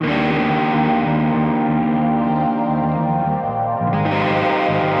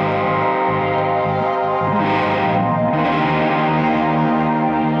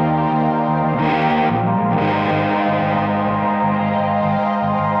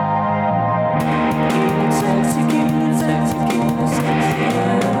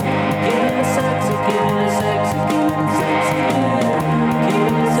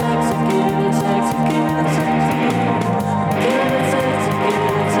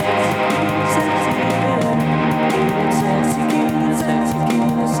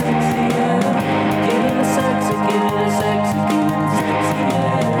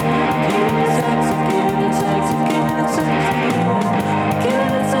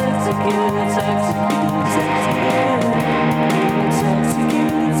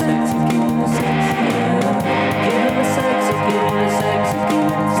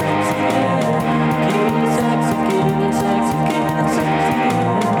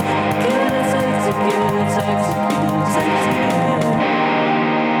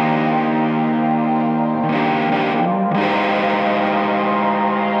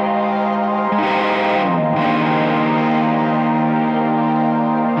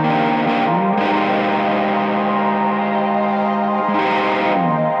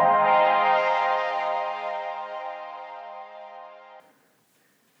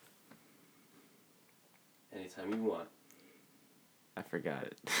Anytime you want. I forgot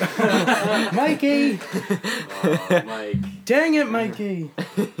it. Mikey! Oh, Mike. Dang it, Mikey!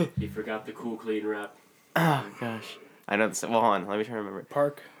 He forgot the cool, clean rap. Oh, gosh. I know this. Well, hold on. Let me try to remember.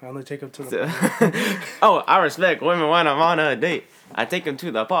 Park. I only take him to the Oh, I respect women when I'm on a date. I take them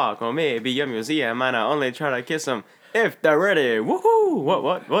to the park or maybe a museum and I only try to kiss them if they're ready. Woohoo!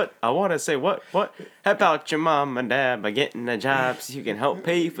 What? I want to say what? Help out your mom and dad by getting a job so you can help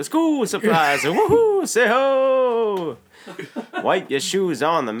pay for school supplies. And woohoo! Say ho! Wipe your shoes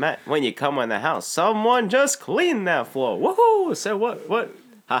on the mat when you come in the house. Someone just clean that floor. Woohoo! Say what?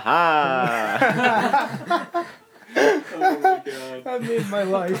 Ha ha! Oh my god. I made my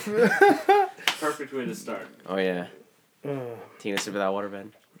life. Perfect way to start. Oh yeah. Taking a sip of that water,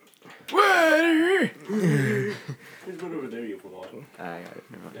 Ben. There's one over there you put on. I got it.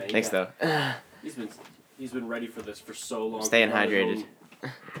 Never mind. Yeah, Thanks yeah. though. He's been ready for this for so long. Staying He brought his hydrated.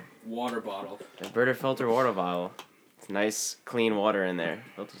 own Water bottle. The Brita filter water bottle. It's nice, clean water in there.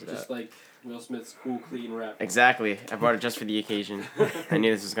 Filters it Just out. like Will Smith's cool, clean rap. Exactly. I brought it just for the occasion. I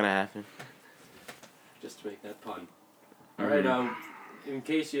knew this was gonna happen. Just to make that pun. Alright, in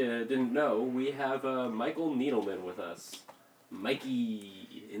case you didn't know, we have Michael Needleman with us.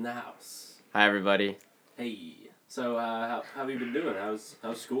 Mikey in the house. Hi everybody. Hey. So, how have you been doing? How's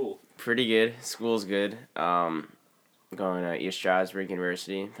school? Pretty good. School's good. Going to East Stroudsburg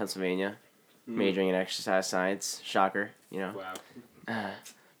University, Pennsylvania. Majoring in exercise science. Shocker, you know. Wow.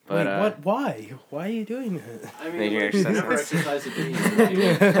 But Wait, what? Why? Why are you doing that? I mean, Major like, exercise never science. exercise a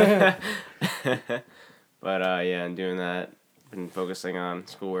day. But yeah, I'm doing that. Been focusing on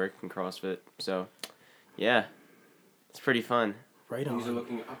schoolwork and CrossFit. So, yeah, it's pretty fun. Right Things are on.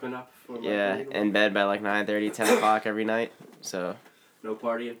 looking up and up for Yeah, Michael Needleman. in bed by like 9:30, 10 o'clock every night. So, No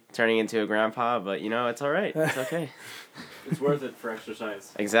partying. turning into a grandpa, but you know, it's all right. It's okay. It's worth it for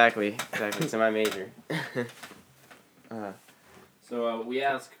exercise. Exactly. It's in my major. So we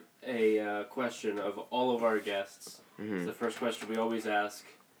ask a question of all of our guests. Mhm. It's the first question we always ask.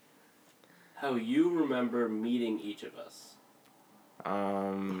 How you remember meeting each of us?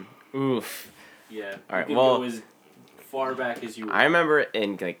 Oof. Yeah. All right, You can well, go as far back as you want. I remember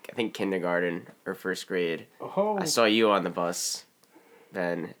in like I think kindergarten or first grade, Oh. I saw you on the bus,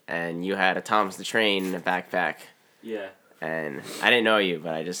 then, and you had a Thomas the Train in a backpack, Yeah. and I didn't know you,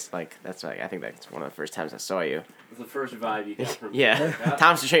 but I just like that's like I think that's one of the first times I saw you. It's the first vibe you get from Yeah,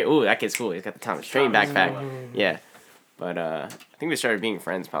 Thomas the Train. Ooh, that kid's cool. He's got the Thomas the Train Thomas backpack. Noah. Yeah, but I think we started being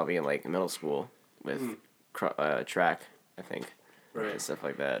friends probably in like middle school with track, I think. Right. And stuff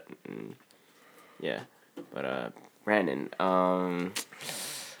like that. And, yeah, but Brandon, I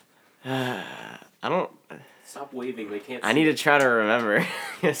don't. Stop waving. They can't. I see need to it. try to remember.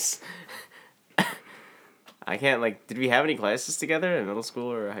 Yes. I can't like. Did we have any classes together in middle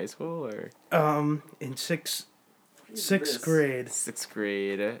school or high school or In sixth This. grade, sixth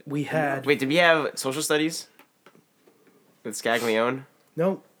grade? we had Wait, did we have social studies with Scaglione?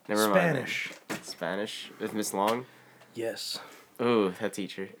 nope Never Spanish. mind. Spanish with Miss Long. Yes. Ooh, that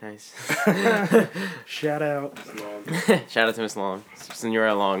teacher, nice. Shout out. Long. Shout out to Miss Long,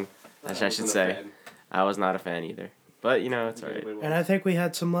 Senora Long. I should wasn't a say. fan. I was not a fan either, but you know it's alright. Anybody And I think we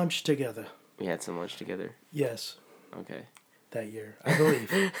had some lunch together. We had some lunch together. Yes, Okay. that year, I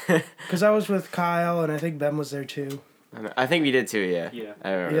believe. Because I was with Kyle, and I think Ben was there too. I think we did too. Yeah. Yeah.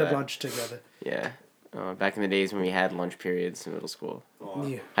 I remember We had that. lunch together. Yeah. Back in the days when we had lunch periods in middle school. Aw.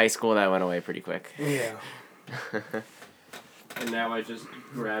 Yeah. High school, that went away pretty quick. Yeah. And now I just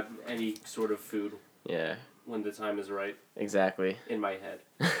grab any sort of food Yeah. when the time is right Exactly. in my head.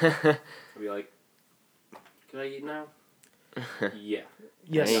 I'll be like, "Can I eat now?" Yeah.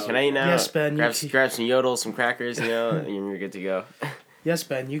 Yes. Can I eat now? Yes, Ben. Grab some yodels, some crackers, and you're good to go. Yes,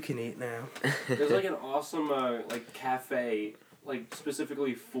 Ben. You can eat now. There's like an awesome like cafe like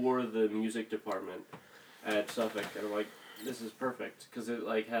specifically for the music department at Suffolk, and I'm like, this is perfect because it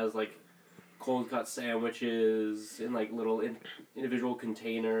like has like cold cut sandwiches in like little individual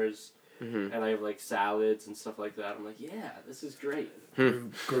containers, and I have like salads and stuff like that. I'm like, yeah, this is great. The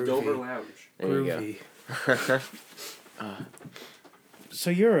Dover Lounge. There you Groovy. So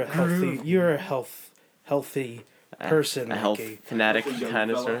you're a healthy person, a health Mikey. fanatic Like a young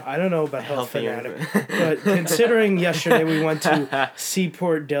kind of fella. sort of. I don't know about health Healthy fanatic, but considering yesterday we went to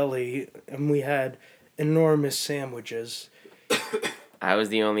Seaport Deli and we had enormous sandwiches. I was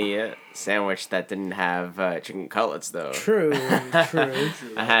the only sandwich that didn't have chicken cutlets though. True. I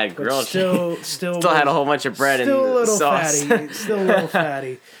had But grilled chicken. still Still had a whole bunch of bread still a and little sauce. fatty. Still a little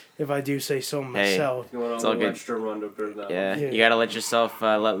fatty, if I do say so myself. You want It's a all little good. extra run to burn that. Yeah, Yeah. you gotta let yourself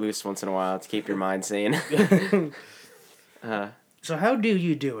let loose once in a while to keep your mind sane. So how do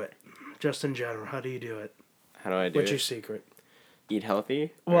you do it? Just in general, how do you do it? How do I do What's it? your secret? Eat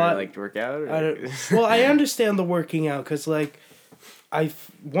healthy? Well, Or I- like work out? Or... I don't, well, I understand the working out because, like,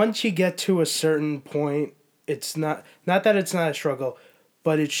 once you get to a certain point, it's not that it's not a struggle,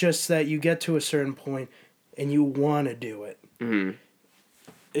 but it's just that you get to a certain point and you want to do it. Mhm.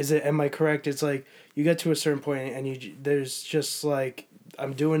 Am I correct? It's like you get to a certain point and there's just like,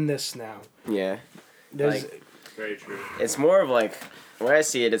 I'm doing this now. Yeah. There's Like- Very true. It's more of like, the way I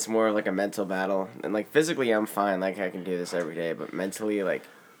see it, it's more of like a mental battle. And like physically, I'm fine. Like I can do this every day. But mentally, like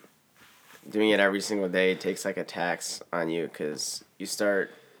doing it every single day takes like a tax on you because you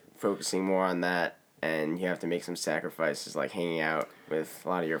start focusing more on that and you have to make some sacrifices like hanging out with a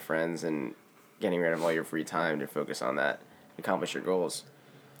lot of your friends and getting rid of all your free time to focus on that, accomplish your goals.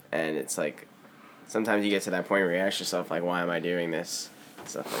 And it's like, sometimes you get to that point where you ask yourself like, why am I doing this?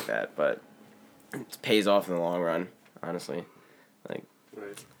 Stuff like that. But it pays off in the long run, honestly. Like,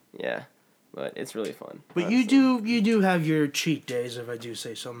 Right. yeah, but it's really fun. but honestly. you do have your cheat days, if I do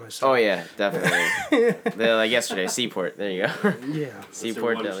say so myself. Oh yeah, definitely. Like yesterday, Seaport. There you go. Yeah.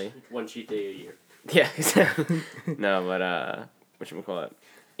 Seaport So Deli. one cheat day a year. Yeah. No, but whatchamacallit?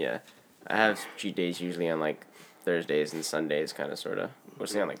 Yeah, I have cheat days usually on like Thursdays and Sundays, kind of sorta.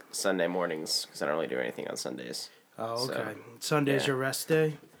 Mostly on like Sunday mornings because I don't really do anything on Sundays. Oh, So, okay. Sunday's yeah. your rest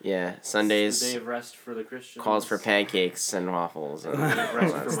day. Yeah, It's Sundays the day of rest for the Christians. calls for pancakes and waffles and all Day of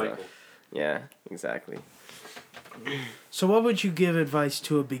rest that for stuff. Michael. Yeah, exactly. So, what would you give advice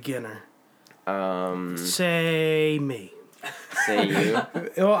to a beginner? Say me. Say you.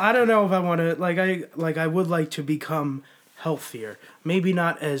 Well, I don't know if I want to I would like to become healthier. Maybe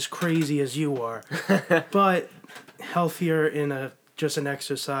not as crazy as you are, but healthier in just an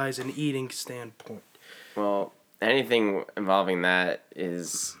exercise and eating standpoint. Well, anything involving that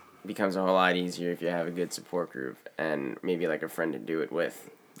becomes a whole lot easier if you have a good support group and maybe like a friend to do it with.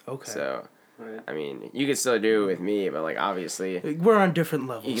 Okay. So, Right. I mean, you can still do it with me, but like obviously We're on different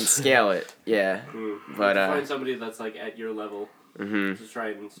levels. you can scale it. Yeah. But find somebody that's like at your level mhm. to try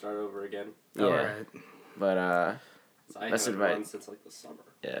and start over again. Yeah. All right. But So I That's haven't advice. run since like the summer.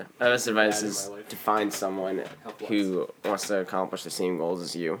 yeah. My best advice in is my life. to find someone Help who wants to accomplish the same goals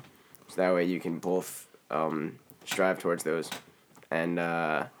as you. So that way you can both strive towards those and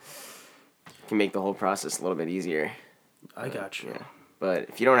can make the whole process a little bit easier. I got you. Yeah. But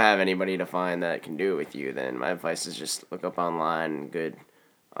if you don't have anybody to find that can do it with you, then my advice is just look up online good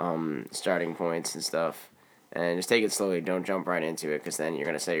starting points and stuff. And just take it slowly. Don't jump right into it because then you're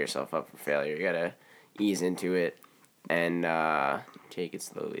going to set yourself up for failure. You got to ease into it and take it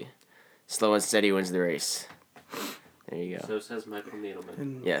slowly. Slow and steady wins the race. There you go. So says Michael Needleman,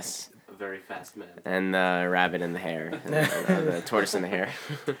 And Yes. a very fast man. And the rabbit in the hair. And the tortoise in the hair.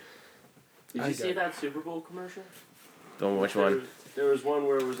 Did I you got see it. that Super Bowl commercial? Which one? There was one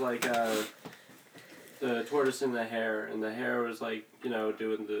where it was like the tortoise in the hair, and the hair was like, you know,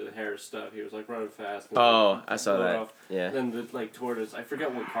 doing the hair stuff. He was like running fast. And, Oh, like, I saw blowing that. off. Yeah. Then the like tortoise, I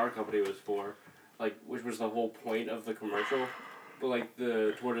forget what car company it was for, like which was the whole point of the commercial. But like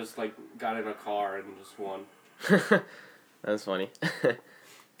the tortoise like got in a car and just won. That's funny.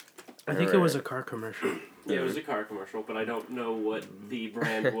 I think it was a car commercial. Yeah, it was a car commercial, but I don't know what the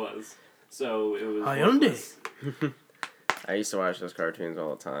brand was. So it was. Hyundai. worthless. I used to watch those cartoons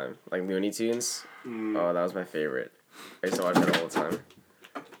all the time. Like Looney Tunes. Mm, Oh, that was my favorite. I used to watch that all the time.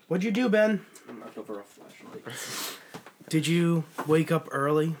 What'd you do, Ben? I'm not over a flashlight. Did you wake up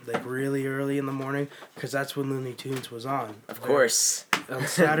early, like really early in the morning? Because that's when Looney Tunes was on. Of course. On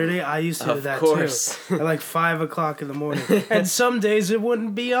Saturday, I used to do Of that course. too. At like 5 o'clock in the morning. And some days it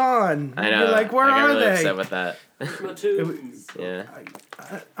wouldn't be on. I know. You're like, where I got are really they? upset with that. Platoons. Yeah.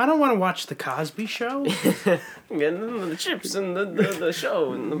 I don't want to watch The Cosby Show. Getting the chips and the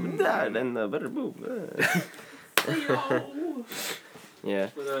show and the dad and the better boob. Yeah.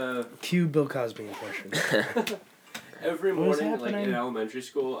 But, Cue Bill Cosby impression. every What was morning, like in happening? elementary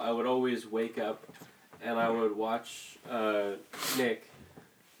school, I would always wake up and I would watch Nick,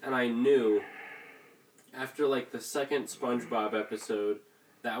 and I knew after like the second SpongeBob episode,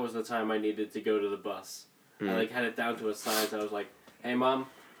 that was the time I needed to go to the bus. I like had it down to a science. I was like, "Hey, Mom,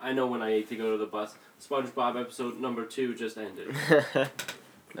 I know when I need to go to the bus. SpongeBob episode number 2 just ended.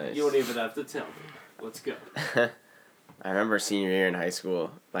 Nice. You don't even have to tell me. Let's go." I remember senior year in high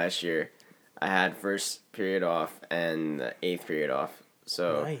school last year. I had first period off and the 8th period off.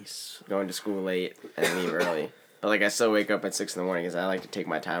 So Nice. going to school late and leave early. But like I still wake up at 6 in the morning because I like to take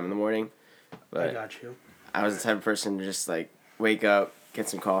my time in the morning. I But got you. I was the type of person to just like wake up, get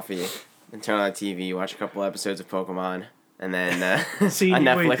some coffee, and turn on the TV, watch a couple episodes of Pokemon, and then on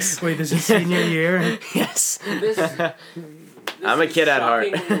Netflix. Wait, this is senior year? Yes. This I'm a is kid at heart.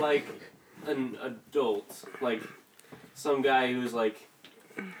 shockingly like an adult, like some guy who's like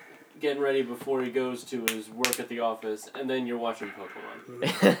getting ready before he goes to his work at the office, and then you're watching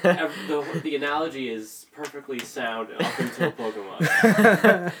Pokemon. The analogy is perfectly sound up until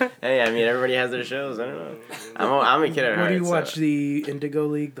Pokemon. Hey, I mean, everybody has their shows. I don't know. I'm a kid at heart. What do you so- watch? The Indigo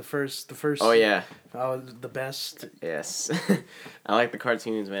League? The first? Oh, yeah. Oh, the best? Yes. I like the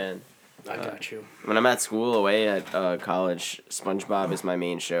cartoons, man. I got you. When I'm at school away at college, SpongeBob is my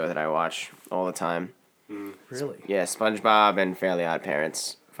main show that I watch all the time. Really? Yeah, SpongeBob and Fairly Odd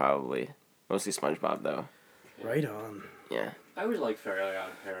Parents, probably. Mostly SpongeBob, though. Right on. Yeah. I always like Fairly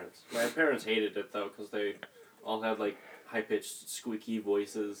Odd Parents. My parents hated it though because they all had like high pitched squeaky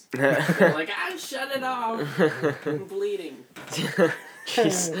voices. They're like, shut it off! I'm bleeding.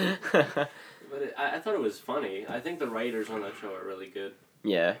 Jeez. But I thought it was funny. I think the writers on that show are really good.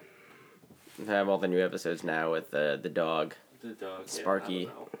 Yeah. They have all the new episodes now with the dog. The dog. Sparky. Yeah,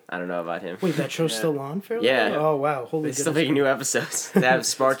 I don't know. I don't know about him. Wait, that show's Yeah. still on, Fairly? Yeah. Oh, wow. Holy They still goodness. making new episodes. They have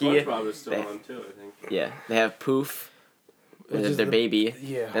Sparky. SpongeBob is still they- on too, I think. Yeah. They have Poof. Which is Their the- baby.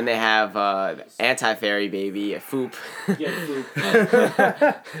 Yeah. Then they have Anti-Fairy baby, Foop. Yeah,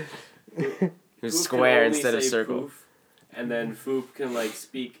 Foop. Who's Foop square can only instead of say circle. Poof, and then Foop can like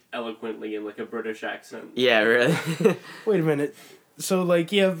speak eloquently in like a British accent. Yeah, really. Wait a minute. So, like,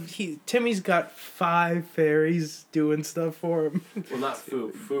 Timmy's got 5 fairies doing stuff for him. Well, not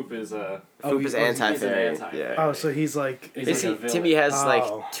Foop. Foop is Foop is he's- Anti-Fairy. he's an anti-fairy. Yeah. Oh, so he's like... He's Basically, like a villain. Timmy has Oh.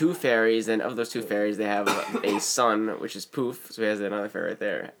 like 2 fairies, and of those 2 fairies, they have a son, which is Poof, so he has another fairy right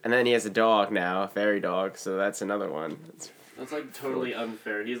there. And then he has a dog now, a fairy dog, so that's another one. That's like totally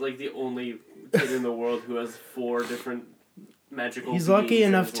unfair. He's like the only kid in the world who has 4 different magical. He's lucky beings in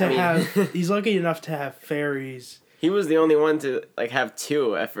enough his to life. have... He's lucky enough to have fairies. He was the only one to like have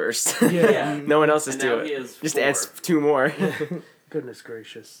 2 at first. Yeah. No one else is And now to he it. has Just 4. adds 2 more. Goodness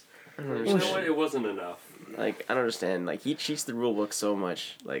gracious. I don't You know understand. what? It wasn't enough. Like I don't understand. Like he cheats the rule book so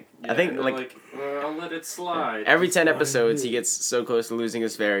much. Like Yeah, I think and they're like I'll let it slide. every 10 Slide. episodes he gets so close to losing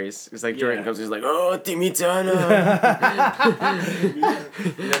his fairies. It's like Jordan Yeah. comes, he's like, "Oh, Timitana."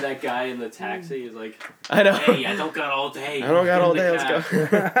 And then that guy in the taxi is like, I know. "Hey, I don't got all day. I don't got all Get day. in the Let's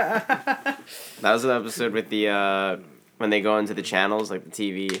cab." go. That was an episode with the when they go into the channels like the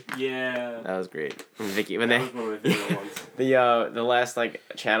TV. Yeah. That was great. And Vicky when That they was one of my favorite ones. the last like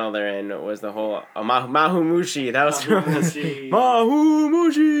channel they're in was the whole Mahumushi. That was Mahumushi.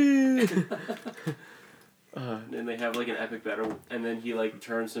 Mahumushi. And they have like an epic battle, and then he like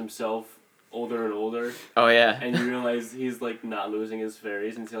turns himself older and older, Oh yeah. and you realize he's like not losing his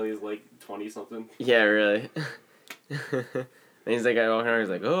fairies until he's like 20 something. Yeah, really. And he's like, I walk around, he's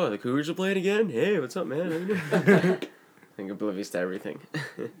like, "Oh, the Cougars are playing again. Hey, what's up, man?" How you doing?" I think oblivious to everything.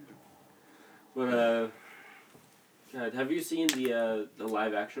 But God, have you seen the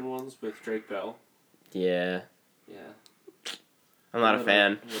live action ones with Drake Bell? Yeah, Yeah. I'm not a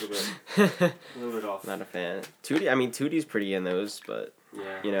fan. A little bit. A little bit off. Not a fan. Tootie, I mean, Tootie's pretty in those, but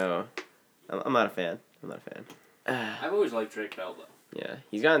Yeah. you know, I'm not a fan. I'm not a fan. I've always liked Drake Bell though. Yeah,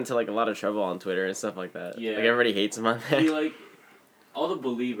 he's gotten into like a lot of trouble on Twitter and stuff like that. Yeah. Like everybody hates him on there. He like all the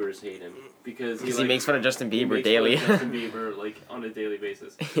believers hate him because Because like, he makes fun of Justin he Bieber makes daily. fun of Justin Bieber like on a daily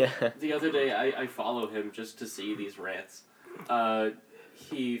basis. Yeah. The other day I follow him just to see these rants.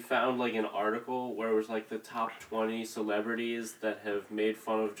 he found like an article where it was like the top 20 celebrities that have made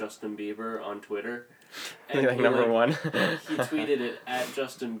fun of Justin Bieber on Twitter. And Like number one. He tweeted it at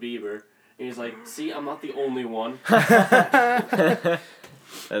Justin Bieber. And he's like, see, I'm not the only one.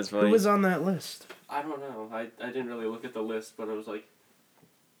 That's funny. Who was on that list? I don't know. I didn't really look at the list, but I was like,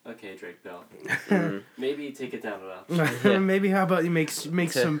 okay, Drake Bell. Maybe take it down a notch. Yeah. Maybe how about you make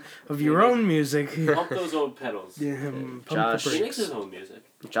some of your own music? Pump those old pedals. Yeah, pump the Josh. He brakes. makes his own music.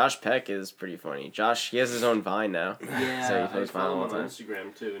 Josh Peck is pretty funny. Josh, he has his own Vine now. Yeah, So he I posts Vine follow all him the on time.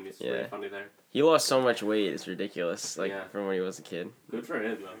 Instagram too, and he's Yeah. pretty funny there. He lost so much weight, it's ridiculous. Like, Yeah. from when he was a kid. Good for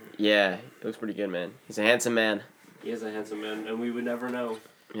him, though. Yeah, he looks pretty good, man. He's a handsome man. He is a handsome man, and we would never know.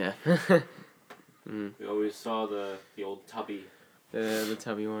 Yeah. We always saw the old tubby The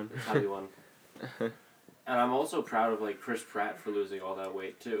tubby one. one. And I'm also proud of like Chris Pratt for losing all that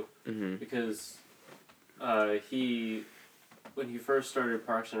weight too, Mm-hmm. because he when he first started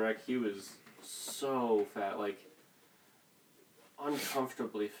Parks and Rec, he was so fat, like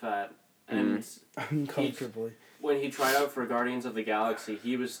uncomfortably fat, and Uncomfortably. when he tried out for Guardians of the Galaxy,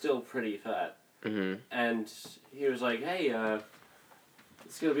 he was still pretty fat, Mm-hmm. and he was like, "Hey,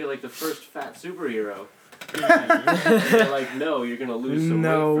 it's gonna be like the first fat superhero." And they're like, "No, you're gonna lose some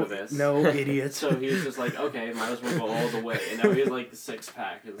weight for this." No, idiot. So he was just like, okay, might as well go all the way. And now he has like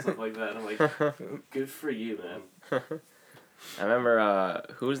 6-pack and stuff like that. I'm like, good for you, man. I remember,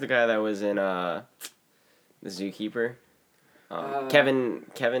 who was the guy that was in, The Zookeeper? Kevin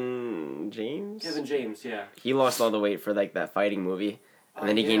James? Kevin James, yeah. He lost all the weight for, like, that fighting movie. And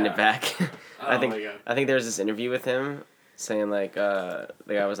then he gained it back. Oh my god. I think there was this interview with him saying, like, the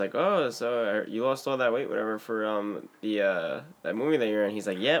guy was like, oh, so you lost all that weight, whatever, for, that movie that you're in. He's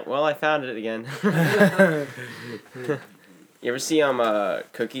like, yeah, well, I found it again. You ever see,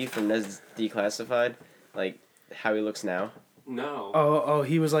 Cookie from Ned's Declassified? Like, how he looks now? No. Oh,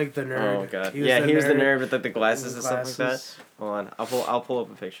 he was like the nerd. Oh, God. He was He was the nerd with, like, the glasses and stuff like that. Glasses. Hold on, I'll pull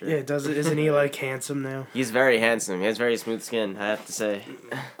up a picture. Yeah, isn't he like handsome now? He's very handsome. He has very smooth skin, I have to say.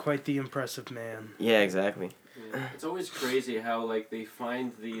 Quite the impressive man. Yeah, exactly. Yeah. It's always crazy how like they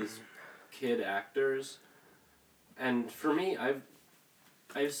find these kid actors, and for me,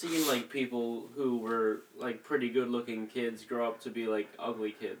 I've seen like people who were like pretty good looking kids grow up to be like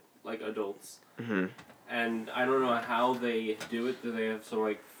ugly like adults. Mm-hmm. And I don't know how they do it. Do they have some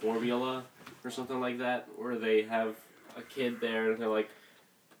like formula or something like that, where they have a kid there and they're like,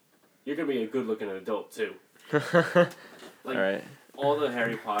 "You're gonna be a good-looking adult too." Like Alright. all the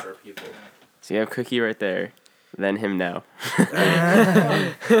Harry Potter people. So you have Cookie right there, then him now.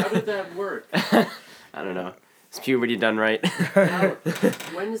 How did that work? I don't know. Is puberty done right?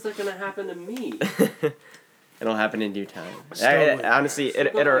 When is that gonna happen to me? It'll happen in due time. Start with- Honestly,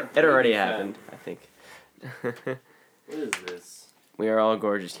 it already happened, I think. What is this? We are all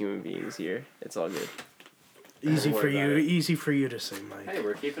gorgeous human beings here. It's all good. Easy Don't for worry about you. it. Easy for you to say, Mike. Hey,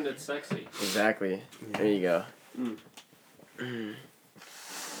 we're keeping it sexy. Exactly. There you go.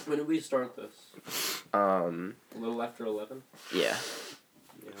 When did we start this? A little after 11? Yeah.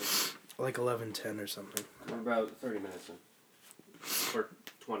 Yeah. Like 11:10 or something. We're about 30 minutes in. Or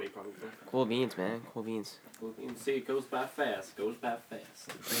 20 probably. Cool beans, man. Cool beans. Well, you can see it goes by fast. Goes by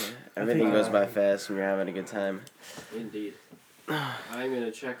fast. Everything goes by fast when you're having a good time. Indeed. I'm going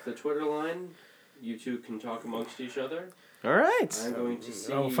to check the Twitter line. You two can talk amongst each other. All right. I'm going to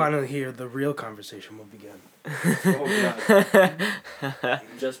see... Oh, finally here, the real conversation will begin. Oh, God.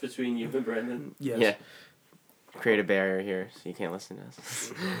 Just between you and Brendan. Yes. Yeah. Create a barrier here so you can't listen to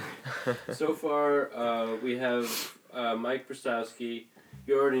us. So far, we have Mike Prostowski.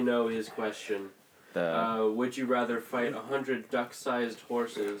 You already know his question. Would you rather fight 100 duck-sized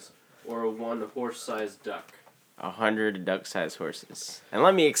horses or one horse-sized duck? 100 duck-sized horses. And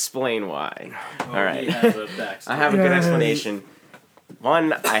let me explain why. All right. He has a backstory. I have a good explanation.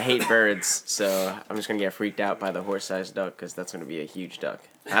 One, I hate birds, so I'm just going to get freaked out by the horse-sized duck because that's going to be a huge duck.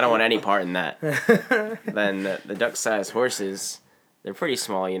 I don't want any part in that. Then the duck-sized horses, they're pretty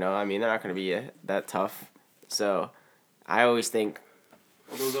small, you know. I mean, they're not going to be that tough. So I always think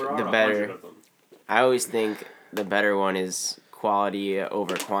Although there are the 100 better. of them. I always think the better one is quality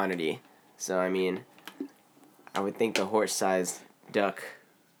over quantity. So, I mean, I would think the horse-sized duck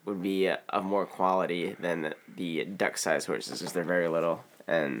would be of more quality than the duck-sized horses because they're very little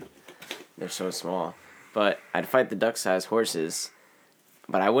and they're so small. But I'd fight the duck-sized horses,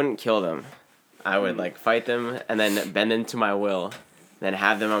 but I wouldn't kill them. I would, fight them and then bend them to my will, then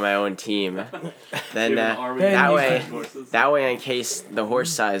have them on my own team. Then Give an army then of you duck-sized can- horses. that way, in case the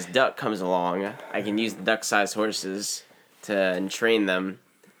horse-sized duck comes along, I can use the duck-sized horses to train them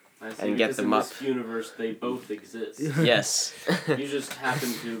I see, and get because them in up. this universe, they both exist. Yes. You just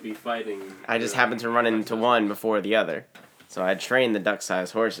happen to be fighting. I just happened to run into one before the other. So I'd train the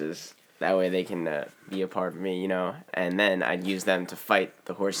duck-sized horses. That way they can be a part of me, you know. And then I'd use them to fight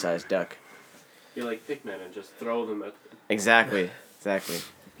the horse-sized duck. You're like Pikmin and just throw them at. Exactly.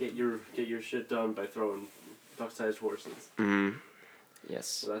 Get your shit done by throwing duck-sized horses. Mm-hmm. Yes.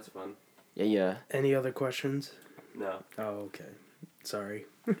 So that's fun. Yeah. Any other questions? No. Oh, okay. Sorry.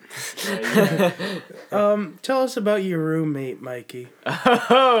 Yeah, Tell us about your roommate, Mikey.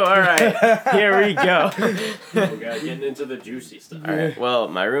 Oh, all right. Here we go. oh god, getting into the juicy stuff. All right. Well,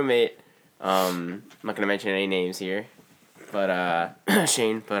 my roommate. I'm not gonna mention any names here, but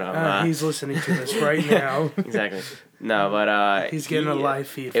Shane. But He's listening to this right now. exactly. No, but He's getting a live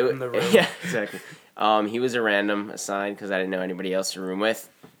feed it, from the room. Yeah, exactly. He was a random assigned because I didn't know anybody else to room with,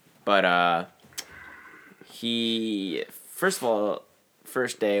 but he first of all,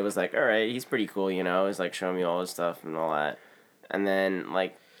 first day was like, all right, he's pretty cool, you know. He's like showing me all his stuff and all that, and then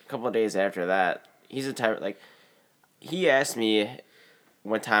like a couple of days after that, he's the type like he asked me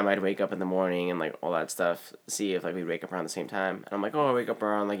what time I'd wake up in the morning and like all that stuff, see if like we'd wake up around the same time, and I'm like, oh, I wake up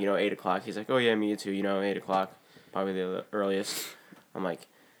around like 8:00. He's like, oh yeah, me too, 8:00. Probably the earliest. I'm like,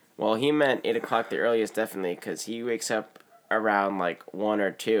 well, he meant 8:00 the earliest, definitely, because he wakes up around like 1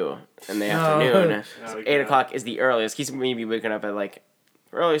 or 2 in the afternoon. Oh, So God. 8:00 is the earliest. He's maybe waking up at like,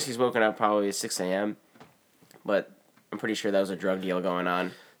 earliest he's woken up probably at 6 a.m. But I'm pretty sure that was a drug deal going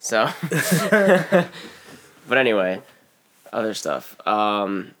on. So, but anyway, other stuff.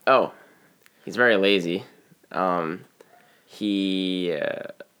 Oh, he's very lazy. He.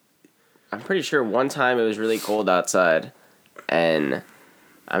 I'm pretty sure one time it was really cold outside, and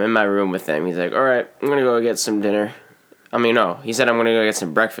I'm in my room with him. He's like, all right, I'm going to go get some dinner. I mean, no, he said I'm going to go get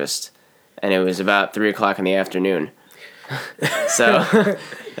some breakfast, and it was about 3:00 in the afternoon. So,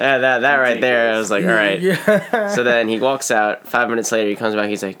 that right there, I was like, all right. Yeah. So then he walks out. 5 minutes later, he comes back.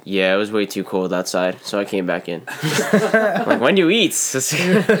 He's like, yeah, it was way too cold outside, so I came back in. I'm like, when do you eat?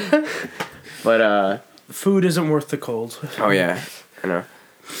 But, Food isn't worth the cold. oh, yeah, I know.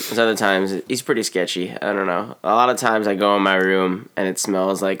 There's other times, he's pretty sketchy. I don't know. A lot of times I go in my room and it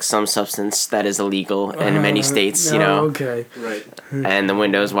smells like some substance that is illegal in many states, you know. Okay. Right. And the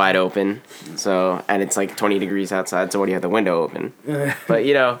window's wide open. So, and it's like 20 degrees outside, so what do you have the window open? But,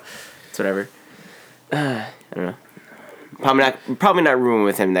 you know, it's whatever. I don't know. Probably not rooming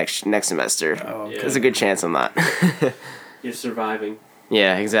with him next semester. Oh, okay. There's a good chance I'm not. You're surviving.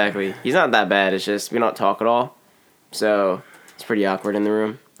 Yeah, exactly. He's not that bad. It's just we don't talk at all. So, it's pretty awkward in the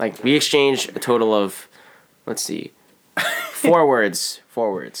room. Like, we exchanged a total of, let's see, 4 words.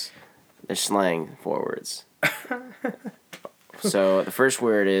 4 words. They're slang 4 words. So, the first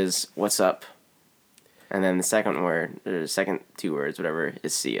word is, what's up? And then the second word, or the second 2 words, whatever,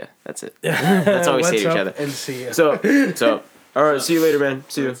 is see ya. That's it. That's all we say to each What's up other. and see ya. So, all right, see you later, man.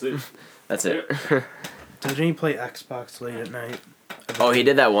 See you. That's it. That's it. Didn't he play Xbox late at night? Oh, he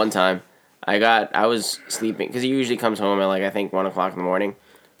did that one time. I was sleeping, because he usually comes home at, like, I think 1 o'clock in the morning.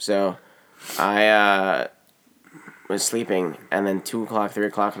 So, I was sleeping, and then 2 o'clock, 3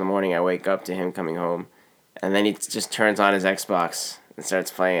 o'clock in the morning, I wake up to him coming home, and then he just turns on his Xbox and starts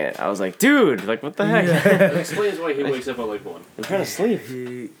playing it. I was like, dude, like, what the heck? That explains why he wakes up at like 1. I'm trying to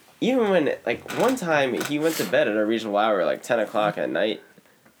sleep. Even when, like, one time he went to bed at a reasonable hour, like 10 o'clock at night.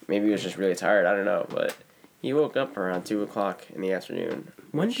 Maybe he was just really tired, I don't know, but he woke up around 2 o'clock in the afternoon.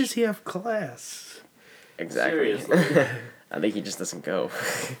 When does he have class? Exactly. Seriously. I think he just doesn't go.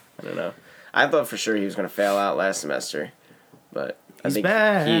 I don't know. I thought for sure he was going to fail out last semester, but I He's think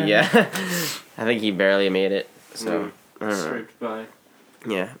back. I think he barely made it. So, I don't know. Scraped by.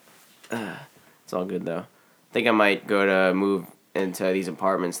 Yeah. It's all good, though. I think I might go to move into these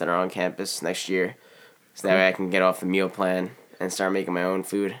apartments that are on campus next year, so that way I can get off the meal plan and start making my own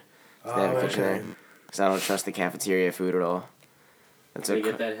food. So they have a kitchen there. Because I don't trust the cafeteria food at all. That's They a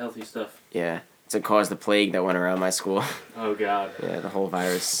get that healthy stuff. yeah. It's what caused the plague that went around my school. Oh god. Yeah, the whole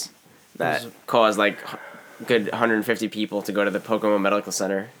virus that caused like good 150 people to go to the Pocomo Medical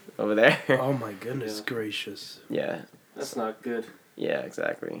Center over there. Oh my goodness Yeah. gracious. Yeah, That's not good. yeah,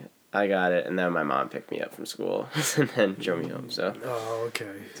 exactly. I got it, and then my mom picked me up from school and then drove me home. So Oh, okay.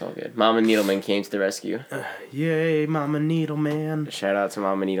 it's all good. Mama Needleman came to the rescue. Yay, Mama Needleman. Shout out to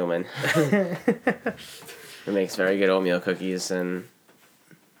Mama Needleman, who makes very good oatmeal cookies and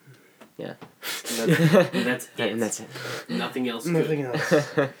yeah. That's it. And that's it. Nothing else good. Nothing else.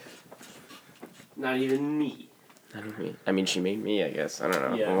 Not even me. I mean, she made me, I guess. I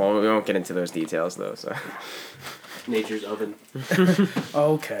don't know. Yeah. Well, we won't get into those details though. So nature's oven.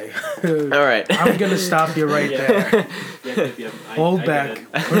 Okay. All right. I'm gonna stop you right there. Yep. Hold I back. get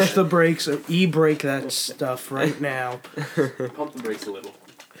it. Push the brakes. E-brake that stuff right now. Pump the brakes a little.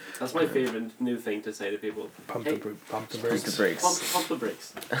 That's my favorite new thing to say to people. Pump Hey, the brakes. Pump the brakes. Pump the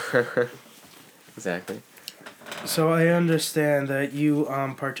brakes. Exactly. So I understand that you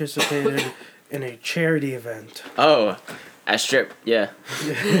participated in a charity event. Oh, at strip. Yeah.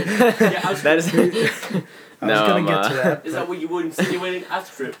 Yeah, I was, That is. I was gonna get to that. is that what you were insinuating? I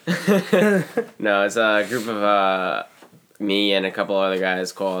strip. No, it's a group of me and a couple other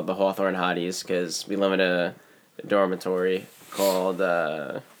guys called the Hawthorne Hotties because we live in a dormitory called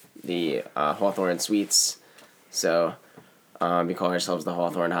the Hawthorne Suites. So we call ourselves the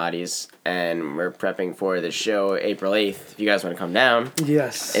Hawthorne Hotties, and we're prepping for the show April 8th. If you guys want to come down,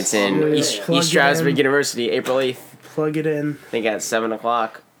 Yes. it's in Yeah. East Plug it Stroudsburg in. University, April 8th. Plug it in. I think at 7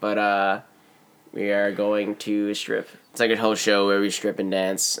 o'clock. But we are going to strip. It's like a whole show where we strip and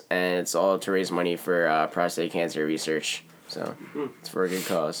dance, and it's all to raise money for prostate cancer research. So it's for a good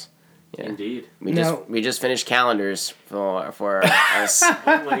cause. Yeah. Indeed. We just finished calendars for us.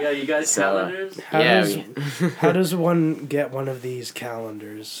 Oh my god, you guys So, calendars? How does one get one of these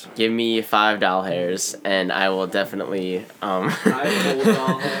calendars? Give me $5 hairs, and I will definitely. I hold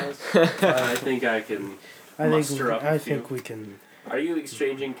all hands. I think I can muster up a few. think we can. Are you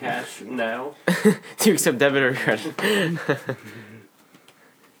exchanging cash now? Do you accept debit or credit?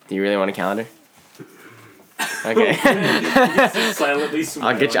 Do you really want a calendar? Okay. Silently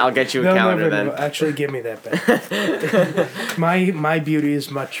smiling. I'll get you a calendar then. No. Actually, give me that back. My beauty is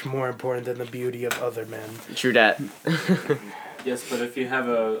much more important than the beauty of other men. True that. Yes, but if you have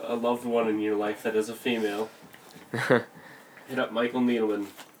a loved one in your life that is a female, hit up Michael Needleman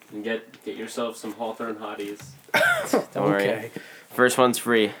and get yourself some Hawthorne Hotties. Don't worry. Okay. First one's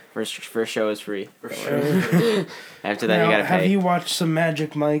free. First show is free. For sure. After that, Now, you gotta have pay. you watched some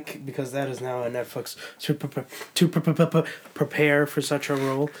Magic Mike? Because that is now on Netflix to prepare for such a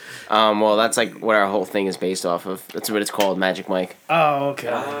role. Well, that's like what our whole thing is based off of. That's what it's called, Magic Mike. Oh, okay.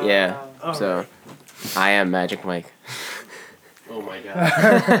 Yeah. All So, I am Magic Mike. Oh my god.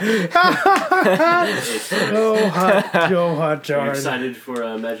 Oh, hot, Joe, hot Are you darn. excited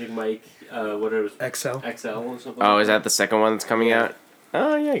for Magic Mike, whatever it was, XL. XL or something? Oh, like is that the second one that's coming Yeah. out?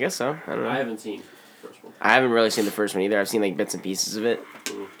 Oh, yeah, I guess so. I don't know. I haven't seen the first one. I haven't really seen the first one either. I've seen like bits and pieces of it.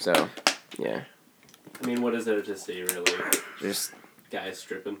 So, yeah. I mean, what is there to see, really? Just Guys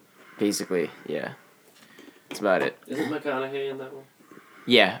stripping. basically, yeah. That's about it. Isn't McConaughey in that one?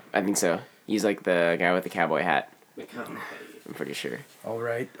 Yeah, I think so. He's like the guy with the cowboy hat. McConaughey. I'm pretty sure. All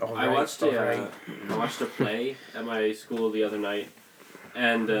right. I watched I watched a play at my school the other night,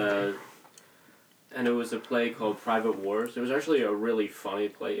 and it was a play called Private Wars. It was actually a really funny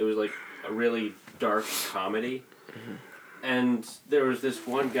play. It was like a really dark comedy, and there was this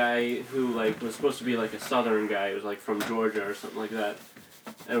one guy who like was supposed to be like a Southern guy. It was like from Georgia or something like that,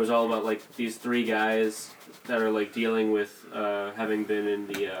 and it was all about like these three guys that are like dealing with having been in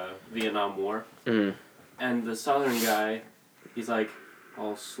the Vietnam War, and the Southern guy, he's like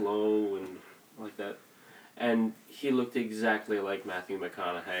all slow and like that, and he looked exactly like Matthew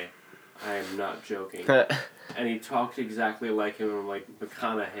McConaughey. I am not joking. And he talked exactly like him. I'm like,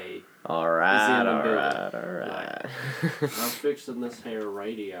 McConaughey, Alright. I'm fixing this hair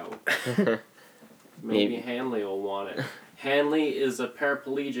righty out. Maybe Hanley will want it. Hanley is a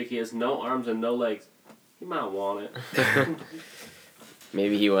paraplegic. He has no arms and no legs. He might want it.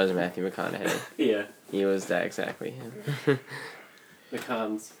 Maybe he was Matthew McConaughey. Yeah. He was that exactly. The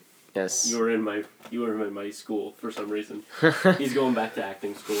cons. Yes. You were in my school for some reason. He's going back to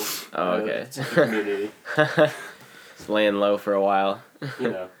acting school. Oh, okay. To the community. He's laying low for a while.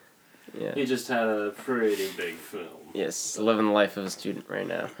 You know. Yeah. He just had a pretty big film. Yes, living the life of a student right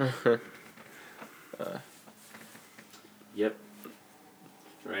now. Yep.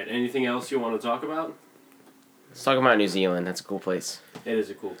 Right. Anything else you want to talk about? Let's talk about New Zealand. That's a cool place. It is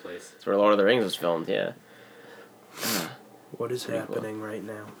a cool place. That's where Lord of the Rings was filmed, yeah. What is Pretty happening right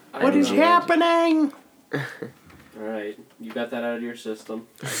now? I What don't is know. happening? Alright. You got that out of your system.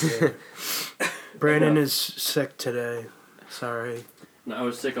 Brandon is sick today. Sorry. No, I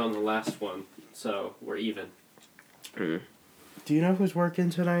was sick on the last one, so we're even. Do you know who's working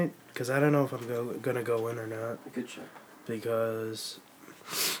tonight? Because I don't know if I'm gonna go in or not. Good shot. Because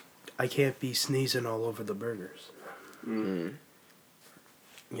I can't be sneezing all over the burgers. You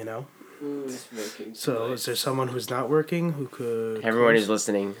know? Who is working So tonight? is there someone who's not working who could... Everyone who's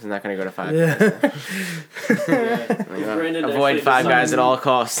listening is not going to go to Five Yeah. Yeah. If Brandon Avoid actually Five Guys decides- at all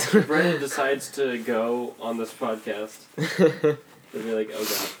costs. If Brandon decides to go on this podcast, they'll be like, oh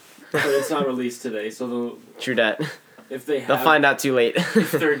But it's not released today, so True that. if they They'll have, find out too late.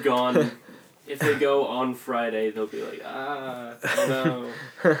 if they're gone, if they go on Friday, they'll be like, oh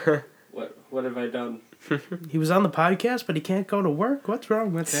no, what have I done? He was on the podcast, but he can't go to work. What's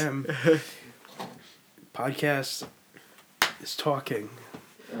wrong with him? Podcast is talking.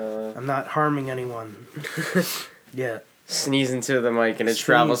 I'm not harming anyone. Yeah. Sneeze into the mic and it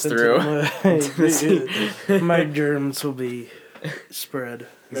travels through. My germs will be spread.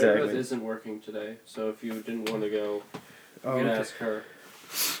 Meredith Exactly. isn't working today, so if you didn't want to go, you Oh, can okay. ask her.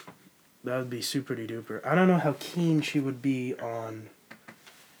 That would be super duper. I don't know how keen she would be on.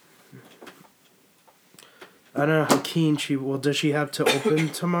 I don't know how keen she. Well, does she have to open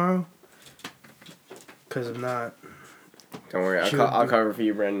tomorrow? Because if not, Don't worry, She I'll would- cover for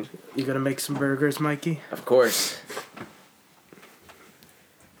you, Brendan. you gonna make some burgers, Mikey? Of course.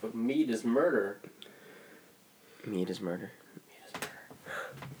 But meat is murder. Meat is murder.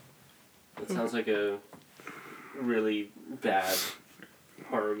 It sounds like a really bad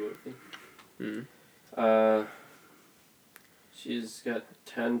horror movie. Mm. She's got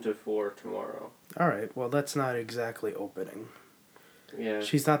 10 to 4 tomorrow. All right. Well, that's not exactly opening. Yeah.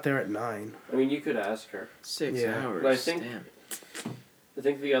 She's not there at 9. I mean, you could ask her. 6 Yeah. hours. But I think- Damn. I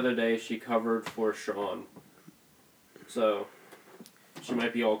think the other day she covered for Sean. So, she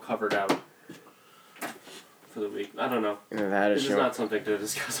might be all covered out for the week. I don't know. Either that or This she is won't- not something to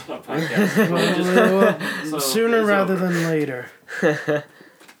discuss on a podcast. Well, So, sooner it's rather over. than later.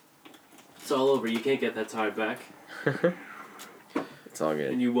 It's all over. You can't get that time back. It's all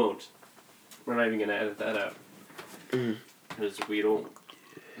good. And you won't. We're not even going to edit that out. Mm. Because we don't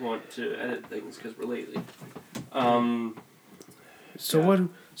want to edit things because we're lazy. So Yeah. what?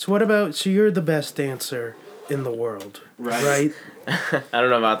 So what about? So you're the best dancer in the world, Right. right? I don't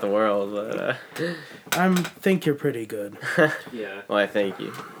know about the world, but Think you're pretty good. Yeah. well, I thank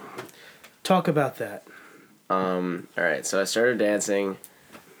you. Talk about that. All right, so I started dancing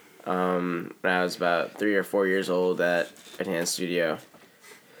when I was about 3 or 4 years old at a dance studio,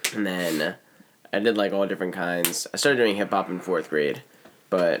 and then I did like all different kinds. I started doing hip hop in 4th grade,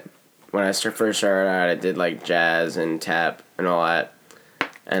 but when I first started out, I did like jazz and tap and all that.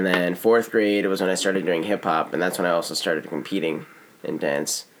 And then 4th grade was when I started doing hip hop, and that's when I also started competing in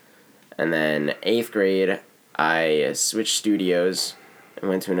dance. And then 8th grade, I switched studios and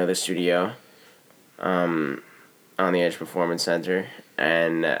went to another studio on the Edge Performance Center,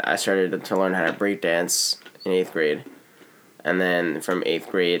 and I started to learn how to break dance in 8th grade. And then from 8th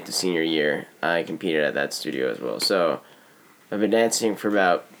grade to senior year, I competed at that studio as well. So I've been dancing for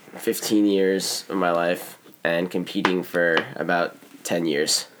about 15 years of my life and competing for about 10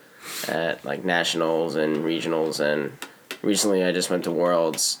 years at like nationals and regionals, and recently I just went to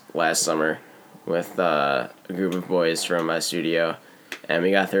Worlds last summer with a group of boys from my studio, and we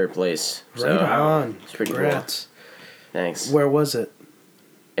got 3rd place. Right on. it's pretty cool. Congrats. Thanks. Where was it?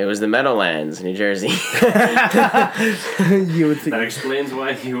 It was the Meadowlands, New Jersey. You would think. That explains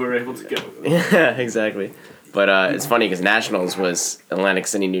why you were able to go. Yeah, exactly. But it's funny because Nationals was Atlantic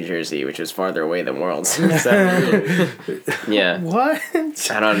City, New Jersey, which was farther away than Worlds. So, yeah, What?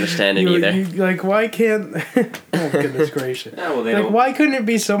 I don't understand it either. Like, why can't? Oh goodness gracious! Yeah, well, they Like, don't. why couldn't it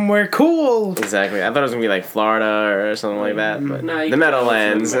be somewhere cool? Exactly. I thought it was gonna be like Florida or something like that, but Nah, you the can go to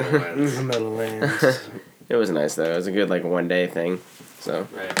Meadowlands. the Meadowlands. The Meadowlands. It was nice though. It was a good like 1 day thing, so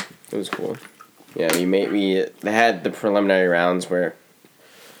Right. it was cool. Yeah, they had the preliminary rounds where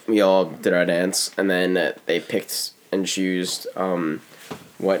we all did our dance, and then they picked and chose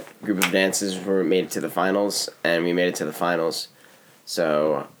what group of dances were made it to the finals, and we made it to the finals.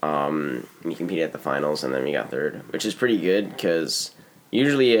 So we competed at the finals, and then we got 3rd, which is pretty good because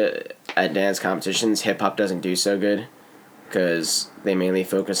usually at dance competitions, hip hop doesn't do so good because they mainly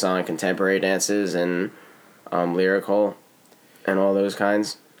focus on contemporary dances and lyrical and all those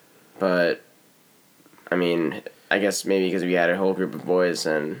kinds. But I mean, I guess maybe because we had a whole group of boys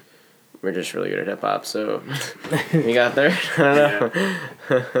and we're just really good at hip hop, so we got there. I don't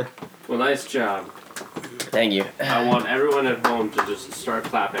know. Well, nice job. Thank you. I want everyone at home to just start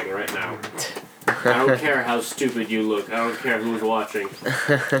clapping right now. I don't care how stupid you look. I don't care who's watching.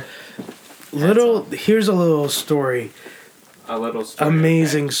 Here's a little story. A little story.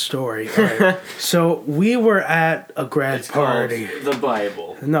 Amazing story. All right. So we were at a grad It's called party. The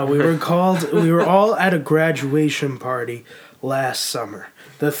Bible. No, we were all at a graduation party last summer.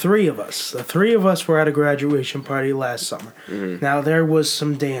 The three of us were at a graduation party last summer. Mm-hmm. Now there was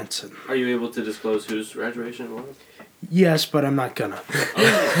some dancing. Are you able to disclose whose graduation it was? Yes, but I'm not gonna.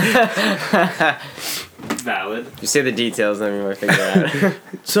 Valid. You say the details, then we might figure it out.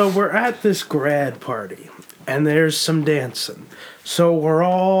 So we're at this grad party, and there's some dancing. So we're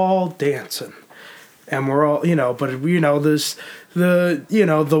all dancing. And we're all, but this, the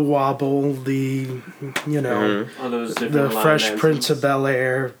wobble, All those the different line Fresh dances. Prince of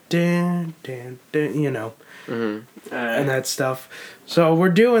Bel-Air, and Alright. that stuff. So we're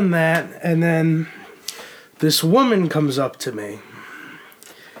doing that, and then this woman comes up to me,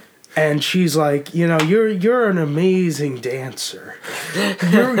 and she's like, you're an amazing dancer.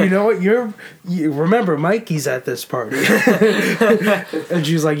 You remember Mikey's at this party, and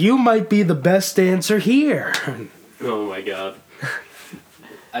she's like, you might be the best dancer here. Oh my god.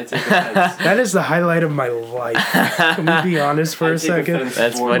 I take offense. That is the highlight of my life. Can we be honest for I a take second? offense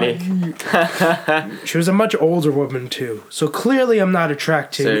That's for funny. She was a much older woman too, so clearly I'm not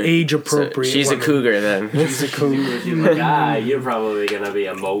attracting age appropriate. She's a cougar then. She's a cougar. She's like, you're probably gonna be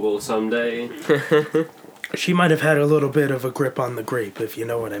a mogul someday. She might have had a little bit of a grip on the grape, if you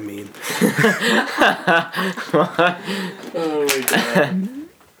know what I mean. Oh my god.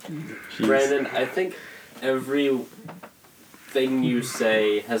 Brandon, I think everything you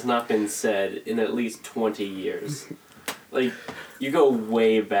say has not been said in at least 20 years. Like, you go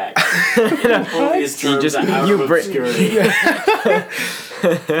way back. In all these terms out of obscurity.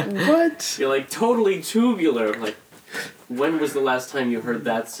 What? You're like totally tubular. Like, when was the last time you heard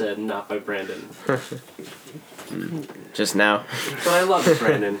that said? Not by Brandon. Just now. But I love it,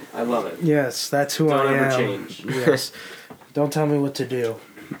 Brandon. I love it. Yes, that's who Don't I ever am. change. Yes. Don't tell me what to do.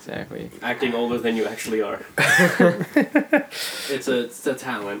 Exactly. Acting older than you actually are. It's a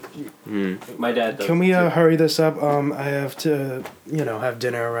talent. Mm. My dad does. Can we it too. hurry this up? I have to, have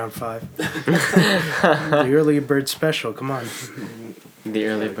dinner around 5. The early bird special. Come on. The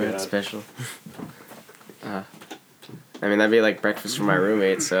early Oh, bird God. special. I mean, that'd be like breakfast for my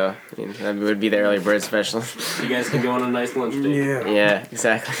roommate, so that would be the early bird special. You guys can go on a nice lunch date. Yeah. Yeah,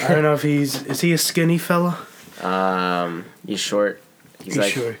 exactly. I don't know if is he a skinny fella? He's short. He's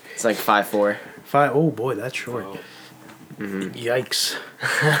like short. it's like 5'4". 5. Oh boy, that's short. Oh. Yikes.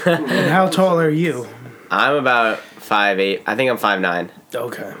 And how tall are you? I'm about 5'8". I think I'm 5'9".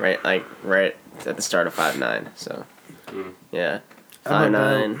 Okay. Right at the start of 5'9". So, yeah, I'm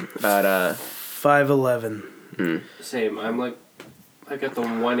 5'9". About 5'11". Same. I'm like, I got the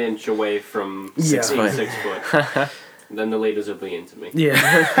 1 inch away from Yeah. being 6 foot. Then the ladies will be into me. Yeah.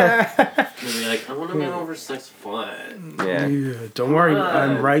 They'll be like, I want a man over 6 foot. yeah. Yeah, don't worry, Come I'm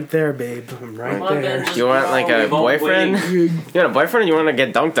on. right there, babe. I'm right Come on, there. man, just You want go. like a We've all boyfriend? waiting. You want a boyfriend, or you want to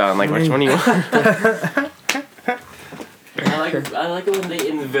get dunked on? Like which one do you want? I like it when they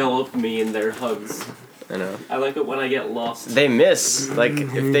envelop me in their hugs. I know. I like it when I get lost. They miss. Like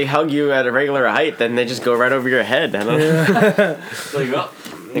if they hug you at a regular height, then they just go right over your head. I don't know. Like, oh,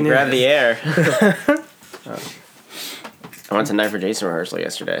 They grab the air. I went to Night for Jason rehearsal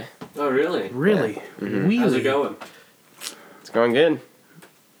yesterday. oh really? Really? Really? How's it going? It's going good.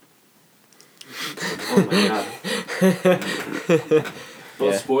 Oh my god.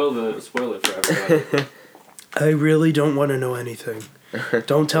 Well, Yeah. spoil it for everybody. I really don't want to know anything.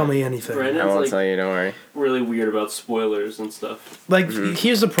 Don't tell me anything. I Brandon's won't like tell you. Don't worry. really weird about spoilers and stuff. Like,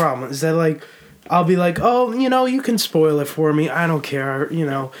 here's the problem: is that like, I'll be like, oh, you can spoil it for me. I don't care,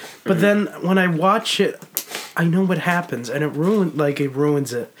 But then when I watch it, I know what happens, and it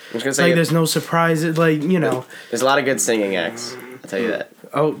ruins it. I'm just gonna Like, say there's no surprise. There's there's a lot of good singing acts. I'll tell you that.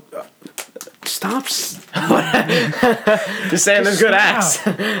 Oh, stop! Just saying, there's good acts.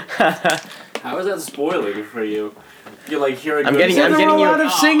 How is that spoiling for you? You like hear a I'm good getting- There I'm are getting a you- lot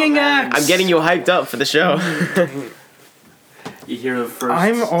of singing acts. I'm getting you hyped up for the show. You hear the first.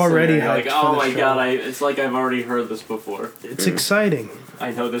 I'm already singer, like, hyped for oh the my show. god! It's like I've already heard this before. It's exciting. I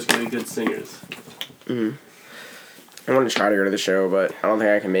know there's gonna be good singers. I want to try to go to the show, but I don't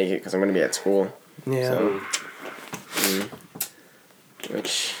think I can make it because I'm going to be at school, Yeah. So-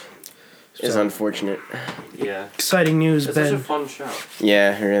 which is So- unfortunate. Yeah. Exciting news, It's such a Ben. fun show.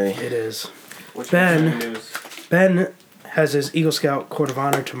 Yeah, really. It is. What's Ben. your news? Ben has his Eagle Scout Court of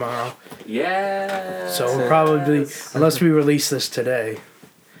Honor tomorrow, Yeah. so we'll probably, unless we release this today.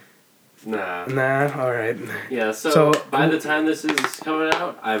 Nah. Nah, all right. Yeah. So, So- by the time this is coming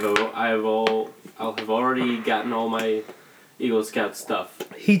out, I'll have already gotten all my Eagle Scout stuff.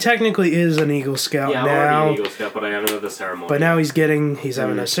 He technically is an Eagle Scout Yeah, I'm now, already an Eagle Scout, but I haven't had the ceremony. but now he's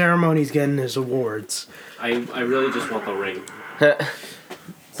having a ceremony. He's getting his awards. I really just want the ring.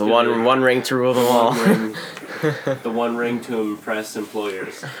 The one ring to rule them all. The one ring to impress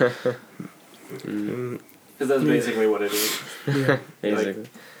employers. Because that's basically what it is. Yeah. Basically.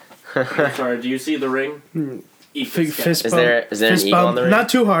 I'm sorry, do you see the ring? Eagle Scout. Fist Is bump. there an Fist eagle on bump. the ring? Not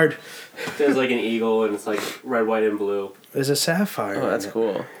too hard. There's like an eagle and it's like red, white, and blue. There's a sapphire. Oh, that's in it.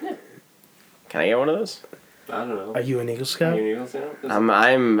 cool. Can I get one of those? I don't know. Are you an Eagle Are Scout? you an Eagle Scout?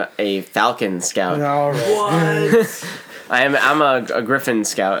 I'm a Falcon Scout. All right. What? I'm a Griffin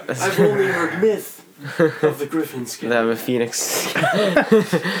Scout. I've only heard myth of the Griffin Scout. I'm a Phoenix.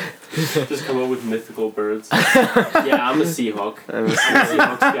 Just come up with mythical birds. Yeah, I'm a Seahawk. I'm a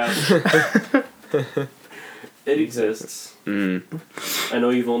Seahawk Scout. It exists. Mm. I know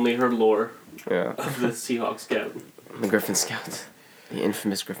you've only heard lore Yeah. of the Seahawk Scout. The Griffin Scout. The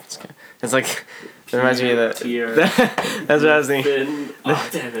infamous Griffin Scout. It's like, it reminds me of the... Tier. That's what I was thinking. Finn. Oh,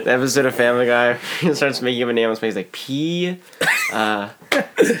 damn it. The episode of Family Guy, he starts making up a name on space like P,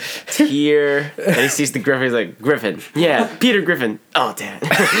 Tier, and he sees the Griffin, he's like, Griffin. Yeah, Peter Griffin. Oh, damn it.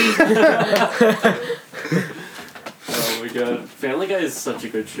 Oh my god. Family Guy is such a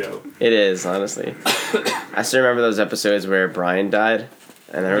good show. It is, honestly. I still remember those episodes where Brian died,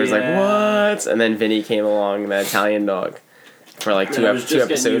 and everybody's like, Yeah. what? And then Vinny came along, the Italian dog, for like And I was two just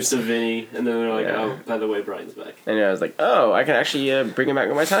getting used episodes. to Vinny, and then they're like, Yeah. oh, by the way, Brian's back. And I was like, oh, I can actually bring him back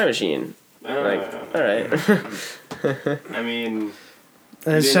with my time machine. Like, alright. I mean,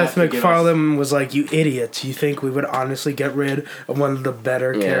 And You didn't Seth have to give MacFarlane was like, "You idiots! You think we would honestly get rid of one of the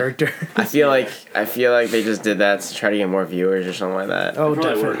better Yeah. characters?" I feel like they just did that to try to get more viewers or something like that. Oh, It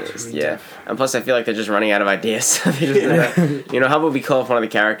probably definitely. Yeah, and plus I feel like they're just running out of ideas. So they just did that. You know, how about we kill off one of the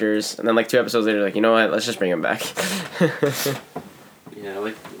characters, and then like 2 episodes later, like, you know what, let's just bring him back. yeah,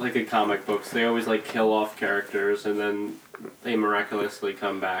 like in comic books, they always like kill off characters, and then they miraculously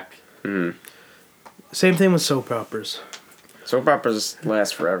come back. Mm. Same thing with soap operas. Soap operas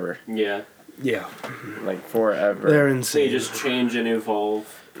last forever, Yeah, Yeah, like forever. they're they insane. just change and evolve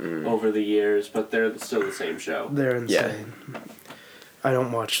over the years, but they're still the same show. They're Yeah. insane. I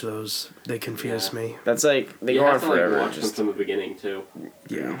don't watch those. They confuse Yeah. me. That's like they You go on have to forever. like watch them Just from the beginning too.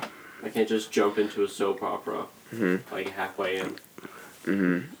 Yeah. I can't just jump into a soap opera Mhm. like halfway in.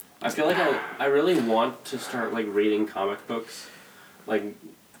 Mhm. I feel like I really want to start like reading comic books, like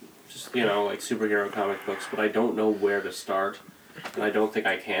just like superhero comic books, but I don't know where to start, and I don't think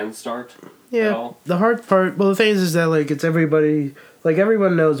I can start at Yeah. all. The hard part. Well, the thing is that like it's everybody. Like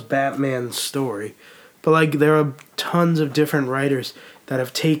everyone knows Batman's story, but like there are tons of different writers that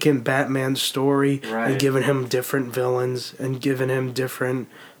have taken Batman's story Right. and given him different villains and given him different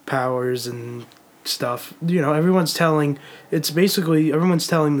powers and stuff. Everyone's telling. It's basically everyone's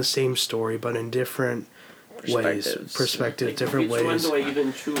telling the same story, but in different ways, Perspectives. Like, different which ways. one do I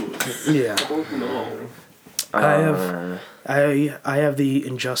even choose? Yeah. I don't know. I have- I have the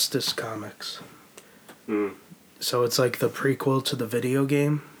Injustice comics, Hmm. so it's like the prequel to the video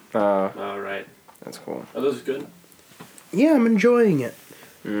game. Oh, All right. that's cool. Are those good? Yeah, I'm enjoying it.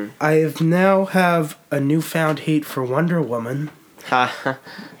 Mm. I now have a newfound hate for Wonder Woman. Ha.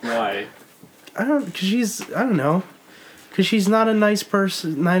 Why? I don't know, because she's not a nice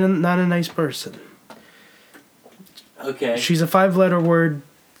person. Not a nice person. Okay. She's a 5-letter word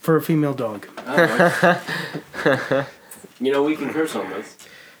for a female dog. Alright. We can curse on this.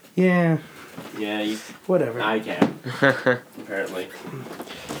 Yeah, Yeah, whatever. I can. Apparently.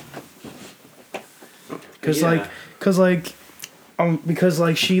 Because Yeah.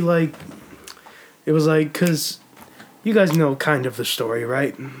 she like, it was like, because you guys know kind of the story,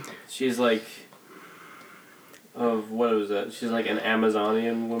 right? She's like, what was that? She's like an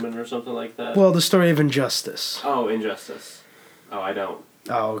Amazonian woman or something like that. Well, the story of Injustice. Oh, Injustice. Oh, I don't.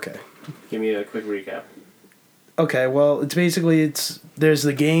 Oh, okay. Give me a quick recap. Okay, well, it's basically, there's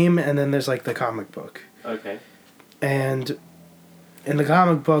the game and then there's like the comic book. Okay. And in the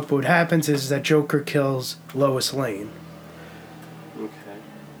comic book, what happens is that Joker kills Lois Lane. Okay.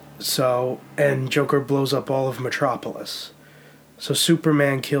 So, and Joker blows up all of Metropolis. So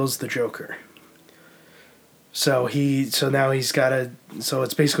Superman kills the Joker. So now he's gotta, so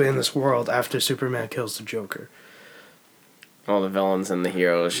it's basically in this world after Superman kills the Joker. All the villains and the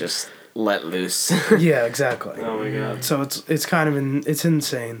heroes just let loose. Yeah, exactly. Oh my god. So it's kind of it's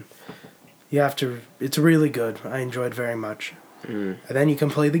insane. It's really good. I enjoyed very much. Mm. And then you can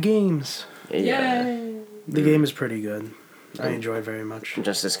play the games. Yeah. The game is pretty good. I enjoy it very much.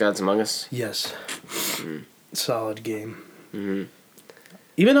 Justice Gods Among Us. Yes. Solid game. Mm-hmm.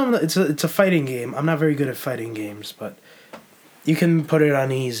 Even though it's a fighting game, I'm not very good at fighting games, but you can put it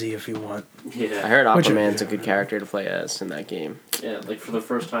on easy if you want. I Yeah. heard Which- Aquaman's a good character to play as in that game. Yeah, like for the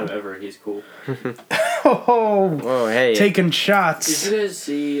first time ever, he's cool. Oh, Whoa, hey. taking Did shots. you guys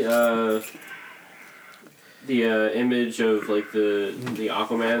see the image of like the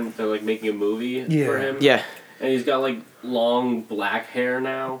Aquaman? They're like making a movie Yeah. for him. Yeah. And he's got like long black hair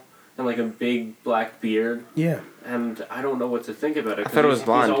now and like a big black beard. Yeah. And I don't know what to think about it. I thought it was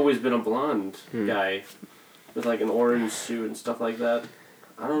blonde. He's always been a blonde Hmm. guy with like an orange suit and stuff like that.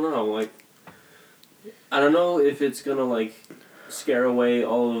 I don't know. Like, I don't know if it's gonna like scare away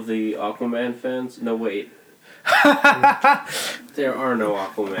all of the Aquaman fans. No, wait. There are no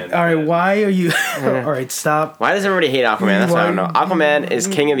Aquaman. All right, why are you? All right, stop. Why does everybody hate Aquaman? That's what I don't know. Aquaman is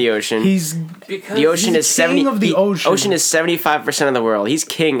king of the ocean. He's Because The ocean He's is 70. king of the ocean. Ocean is 75% of the world. He's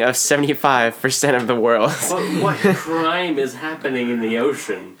king of 75% of the world. But what crime is happening in the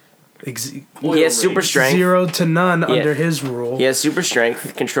ocean? He has super rigs. strength. 0 to none Yeah. under his rule. He has super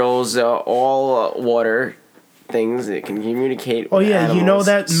strength. Controls all water things. It can communicate. Oh with yeah, you know animals,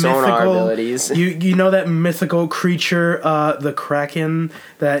 that sonar mythical. abilities. You know that mythical creature, the Kraken,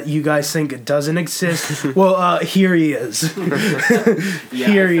 that you guys think doesn't exist. Well, here he is. Yeah,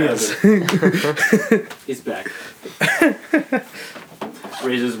 Here I he found is. it. He's back.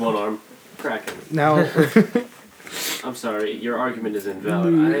 Raises one arm. Kraken. Now, I'm sorry, your argument is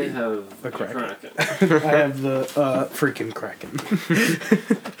invalid. I have A Kraken. Kraken. I have the freaking Kraken.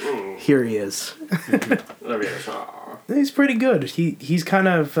 Here he is. Whatever you are. He's pretty good. He's kind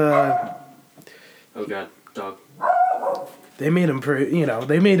of. Oh god, dog. They made him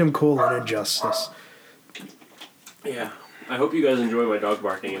they made him cool in Injustice. Yeah. I hope you guys enjoy my dog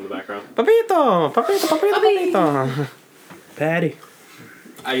barking in the background. Papito, papito, papito, papito. Patty.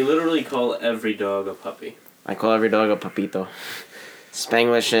 I literally call every dog a puppy. I call every dog a papito.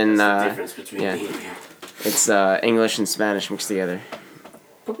 Spanglish and What's the difference between yeah. me and you? it's English and Spanish mixed together.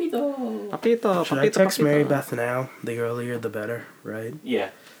 Papito. Papito, Should I papito, text papito. Mary Beth now? The earlier, the better, right? Yeah,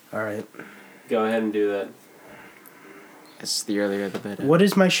 All right. go ahead and do that. It's the earlier the better. What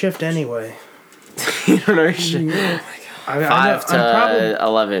is my shift anyway? You don't know your shit. I know, 5 to I'm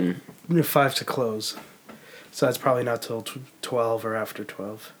 11. probably 5 to close. So that's probably not till 12 or after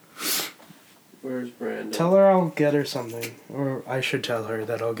 12. Where's Brandon? Tell her I'll get her something. Or I should tell her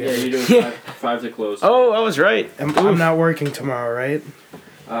that I'll Yeah, get her. you're doing five to close. Oh, I was right. I'm not working tomorrow, right?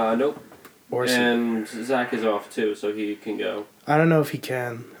 Nope. Or And Zach is off too, so he can go. I don't know if he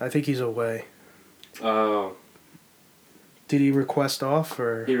can. I think he's away. Oh, Did he request off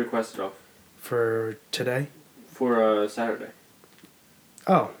he requested off for today? for Saturday.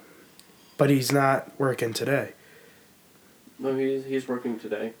 Oh. But he's not working today. No, he's working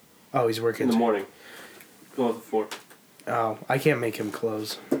today Oh, he's working in the t- morning. 12 to 4. Oh, I can't make him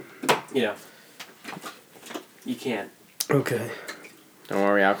close. Yeah. You can't. Okay. Don't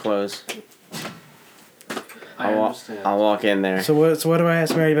worry, I'll close. I understand. I'll walk in there. So what do I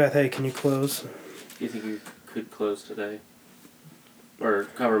ask Mary Beth? Hey, can you close? Do you think you could close today? Or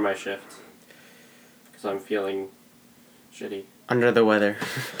cover my shift? Because I'm feeling shitty. Under the weather.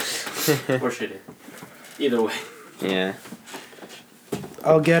 Or shitty. Either way. Yeah.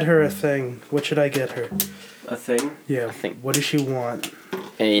 I'll get her a thing. What should I get her? A thing? Yeah. A thing. What does she want?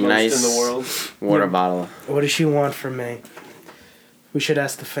 A Most nice in the world. water Yeah. bottle. What does she want from me? We should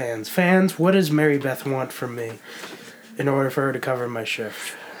ask the fans. Fans, what does Mary Beth want from me in order for her to cover my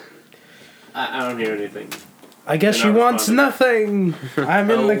shift? I don't hear anything. I guess she You're not wants nothing. I'm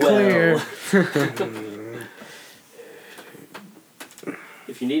in Oh, the clear.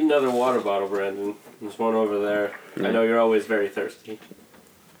 If you need another water bottle, Brandon, there's one over there. I know you're always very thirsty.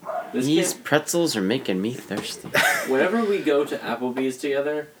 This These kid, pretzels are making me thirsty. whenever we go to Applebee's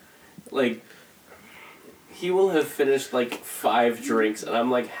together, like, he will have finished like 5 drinks, and I'm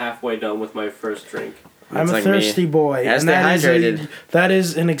like halfway done with my first drink. I'm It's a like me. thirsty boy. Gotta And stay that is hydrated. that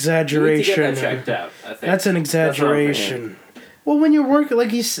is an You need to exaggeration. get that checked out, I think. That's an That's what I'm thinking. exaggeration. Well, when you're working,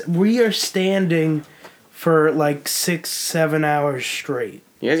 like we are standing for like 6-7 hours straight.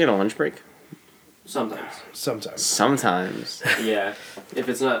 You guys get a lunch break? Sometimes. Sometimes, Sometimes. Yeah, if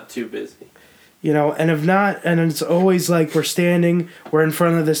it's not too busy. you know, and if not, and it's always like we're standing, we're in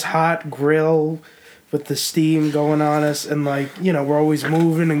front of this hot grill with the steam going on us, and like, you know, we're always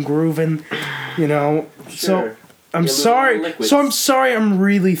moving and grooving, you know. So Sure. I'm You're sorry. losing liquids. So I'm sorry. I'm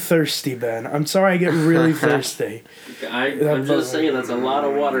really thirsty, Ben. I'm sorry. I get really thirsty. I'm just saying that's a lot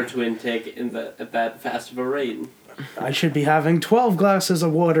of water to intake at that fast of a rate. I should be having 12 glasses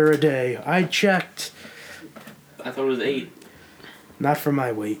of water a day. I checked. I thought it was 8. Not for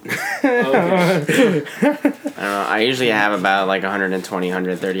my weight. Okay. I don't know. I usually have about like 120,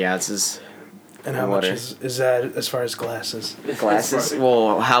 130 ounces. And how Water. much is that as far as glasses? Glasses?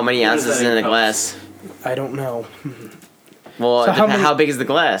 Well, how many What is ounces that in in a cups? glass? I don't know. Well, So it how dep- many- how big is the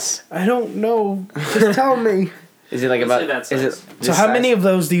glass? I don't know. Just tell me. Is it like Let's say about? that Is it? size. So this how size? many of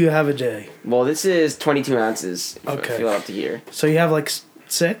those do you have a day? Well, this is 22 ounces. If Okay. I fill it up to here. So you have like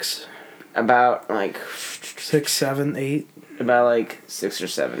 6? About like 6, 7, 8? about like 6 or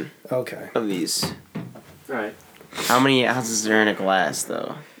 7 Okay. of these. Right. How many ounces are in a glass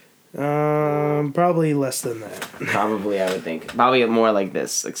though? Probably less than that. Probably, I would think. Probably more like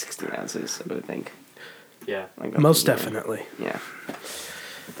this, like 16 ounces, I would think. Yeah. Like Most yeah. definitely. Yeah.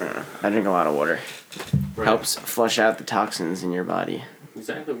 I drink a lot of water. Right. Helps flush out the toxins in your body.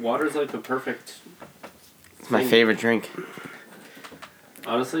 Exactly. Water's like the perfect. It's my thing. favorite drink.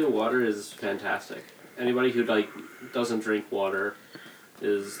 Honestly, water is fantastic. Anybody who like doesn't drink water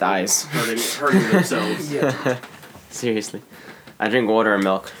is Dies. hurting themselves. Yeah. Seriously. I drink water and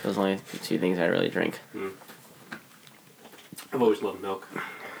milk. Those are only the two things I really drink. I've always loved milk.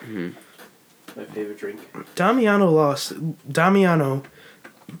 Mm-hmm. My favorite drink. Damiano,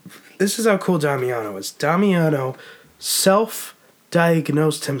 this is how cool Damiano is. Damiano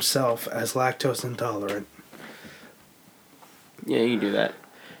self-diagnosed himself as lactose intolerant. Yeah, you can do that.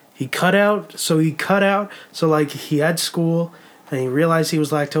 He cut out, so like he had school and he realized he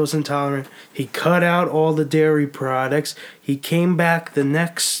was lactose intolerant. He cut out all the dairy products. He came back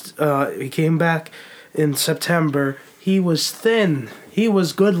in September. He was thin. He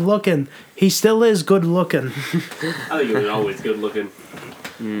was good looking. He still is good looking. I think he was always good looking.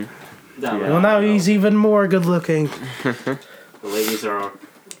 Well, now he's even more good looking. The ladies are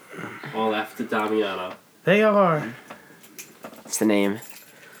all after Damiano. They are. It's the name.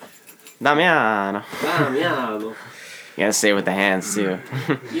 Damiano. Damiano. You gotta say it with the hands too.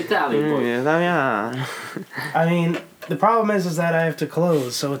 Italian boy. Yeah, Damiano. I mean, the problem is that I have to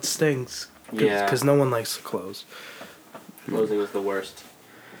close, so it stings. Yeah. Because no one likes to close. Closing was the worst.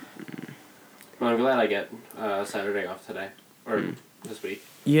 Well, I'm glad I get Saturday off today. Or this week.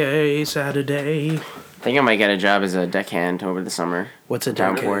 Yay, Saturday. I think I might get a job as a deckhand over the summer. What's a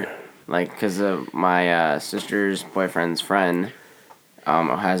Downport. deckhand? Like, because my sister's boyfriend's friend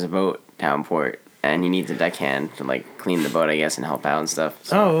has a boat downport, and he needs a deckhand to, like, clean the boat, I guess, and help out and stuff.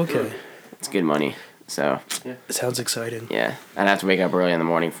 So Oh, okay. it's good money. So, Sounds exciting. yeah. I'd have to wake up early in the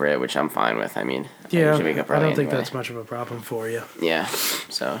morning for it, which I'm fine with. I mean, I Yeah, usually wake up I early don't think anyway. that's much of a problem for you. Yeah,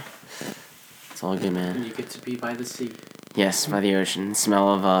 so it's all good, man. And you get to be by the sea. Yes, by the ocean. Smell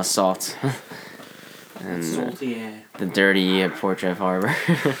of salt. And Salty air. the dirty Port Jeff Harbor.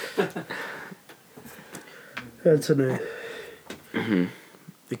 That's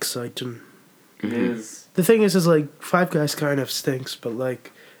exciting. It is. The thing is like Five Guys kind of stinks, but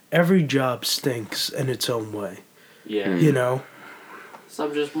like every job stinks in its own way. Yeah. You know,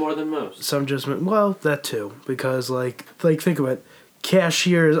 Some just more than most. some just that too because like think of it,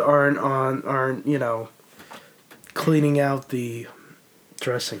 cashiers aren't cleaning out the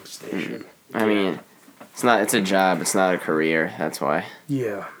dressing station. I mean, it's a job, it's not a career, that's why.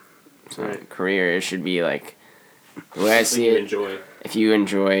 Yeah. So career, it should be like, the way I see you it, enjoy. if you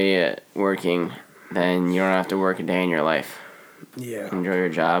enjoy working, then you don't have to work a day in your life. Yeah. Enjoy your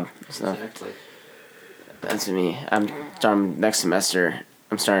job. So Exactly. that's me. I'm starting next semester.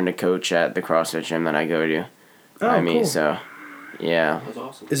 I'm starting to coach at the CrossFit gym that I go to. Oh, cool. So yeah. That's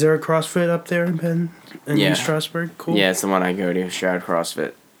awesome. Is there a CrossFit up there in Yeah. East Strasburg? Cool. Yeah, it's the one I go to, Stroud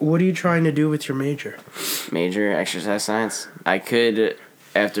CrossFit. What are you trying to do with your major? Major exercise science. I could,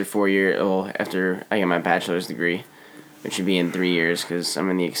 after after I get my bachelor's degree, which should be in 3 years because I'm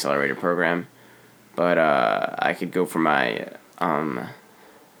in the accelerator program, but I could go for my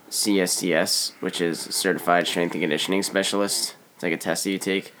CSTS, which is Certified Strength and Conditioning Specialist. It's like a test that you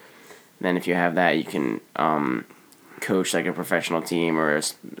take. Then if you have that, you can coach like a professional team or a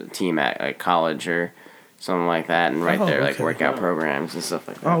team at like college or something like that, and like okay. workout programs and stuff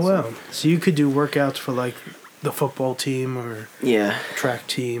like that. Oh, wow. So you could do workouts for like the football team or Yeah. track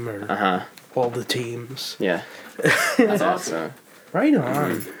team or Uh-huh. all the teams. Yeah. That's awesome. So, Right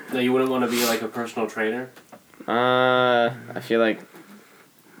on. Now, you wouldn't want to be like a personal trainer? I feel like,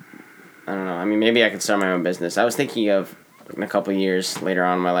 I don't know. I mean, maybe I could start my own business. I was thinking of, in a couple years later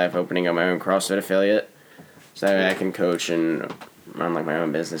on in my life, opening up my own CrossFit affiliate, so that way I can coach and run like my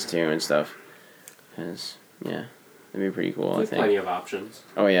own business too and stuff. 'Cause, yeah, that'd be pretty cool. I There's think. plenty of options.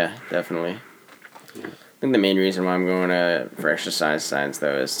 Oh yeah, definitely. Yeah. I think the main reason why I'm going for exercise science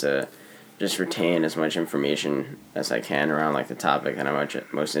though is to just retain as much information as I can around like the topic that I'm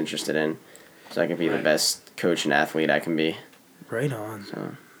most interested in, so I can be the Right. best coach and athlete I can be. Right on.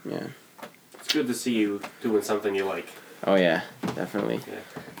 So yeah. It's good to see you doing something you like. Oh yeah, definitely.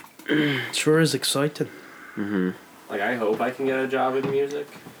 Sure is exciting. Mhm. Like, I hope I can get a job in music,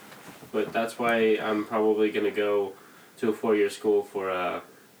 but that's why I'm probably going to go to a 4-year school for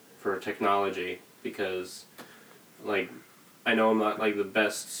technology, because, like, I know I'm not, like, the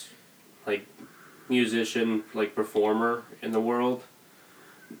best, like, musician, like, performer in the world,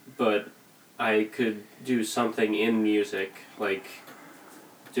 but I could do something in music, like,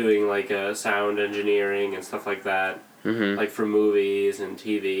 doing, like, sound engineering and stuff like that, Mhm. like, for movies and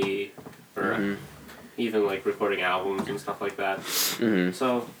TV, or Mhm. even, like, recording albums and stuff like that. Mhm.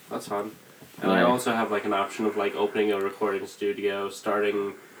 So, that's fun. And I Yeah. also have like an option of like opening a recording studio,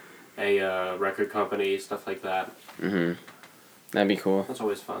 starting a record company, stuff like that. Mhm. That'd be cool. That's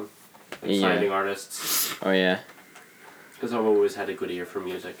always fun. Like Yeah. signing artists, Oh yeah. because I've always had a good ear for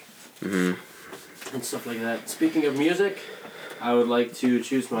music Mhm. and stuff like that. Speaking of music, I would like to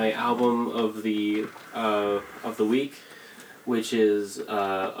choose my album of the week, which is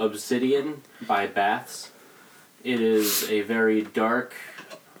Obsidian by Baths. It is a very dark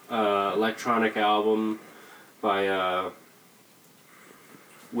electronic album by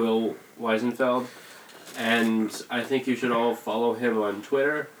Will Weisenfeld, and I think you should all follow him on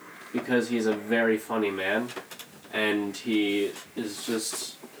Twitter because he's a very funny man, and he is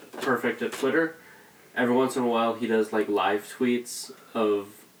just perfect at Twitter. Every once in a while he does like live tweets of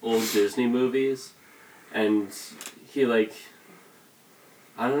old Disney movies, and he like,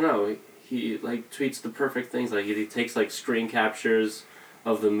 I don't know, he like tweets the perfect things. Like he takes like screen captures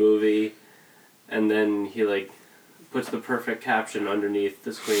of the movie, and then he like puts the perfect caption underneath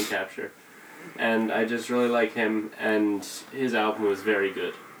the screen capture. And I just really like him, and his album was very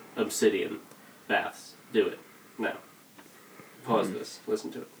good. Obsidian, Baths, do it now. Pause this,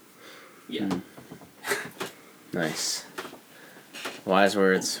 listen to it. Yeah. Nice. Wise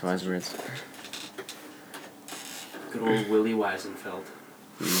words. Wise words. Good old Willie Weisenfeld.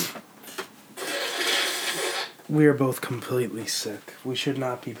 We are both completely sick. We should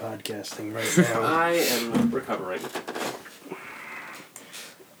not be podcasting right now. I am recovering.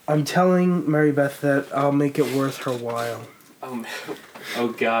 I'm telling Mary Beth that I'll make it worth her while.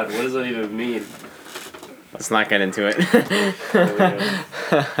 Oh God, what does that even mean? Let's not get into it. Oh,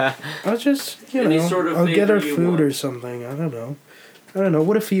 yeah. I'll just, Any sort of I'll get her favor you food want. or something. I don't know.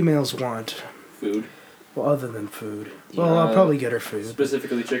 What do females want? Food. Well, other than food. Well, I'll probably get her food.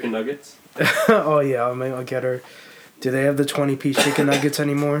 Specifically chicken nuggets. Oh yeah, I'll get her. Do they have the 20-piece chicken nuggets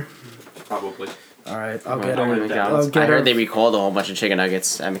anymore? Probably. All right, I'll get Oh, her. McDonald's. I'll get I her. heard they recalled a whole bunch of chicken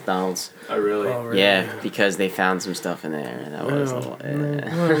nuggets at McDonald's. Oh really? Oh, really? Yeah, because they found some stuff in there. And that was a little.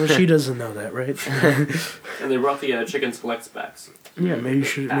 Well, she doesn't know that, right? And they brought the chicken selects backs. Yeah, maybe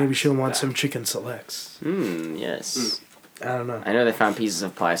she'll want some chicken selects. Yes. I don't know. I know they found pieces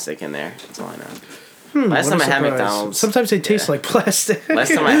of plastic in there. That's all I know. Last What a time I had surprise. McDonald's. Sometimes they taste like plastic.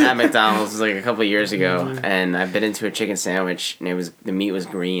 Last time I had McDonald's was like a couple of years ago, and I bit into a chicken sandwich, and the meat was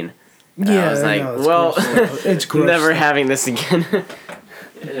green. And Yeah, I was like, know, it's well, gross. It's gross. never having this again.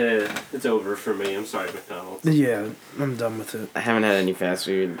 It's over for me. I'm sorry, McDonald's. Yeah, I'm done with it. I haven't had any fast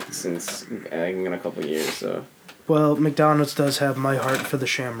food since in a couple of years, so. Well, McDonald's does have my heart for the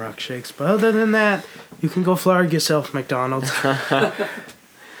Shamrock Shakes, but other than that, you can go flog yourself, McDonald's. The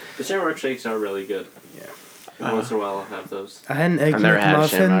Shamrock Shakes are really good. Yeah. Every once in a while I'll have those. I had an egg I've never had a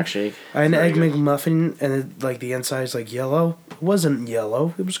Shamrock McMuffin. Shake. I had an Very egg good. McMuffin, and like the inside's like yellow. It wasn't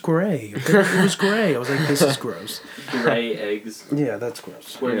yellow. It was gray. It was gray. I was like, this is gross. Gray eggs. Yeah, that's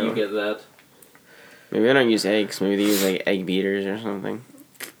gross. Where do you Yeah. get that? Maybe they don't use eggs. Maybe they use like egg beaters or something.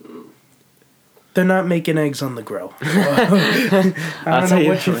 They're not making eggs on the grill. I I'll don't tell know you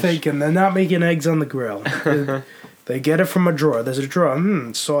what that you're much. thinking. They're not making eggs on the grill. They get it from a drawer. There's a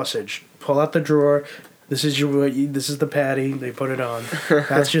drawer. Sausage. Pull out the drawer. This is the patty. They put it on.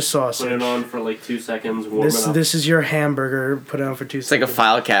 That's just Put sausage. it on for like 2 seconds, warm it up. This is your hamburger. Put it on for 2 It's like seconds. a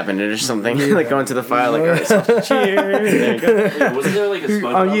file cabinet or something. Yeah. Like going to the file, like, alright, so cheers. There you go. Yeah, wasn't there like a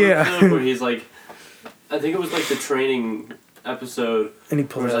SpongeBob Oh, yeah. episode where he's like, I think it was like the training episode. And he Where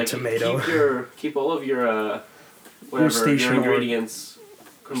pulls it's out like, tomato. keep all of your whatever station your order. ingredients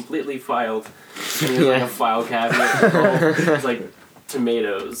completely filed. And he has like Yeah. a file cabinet. It's like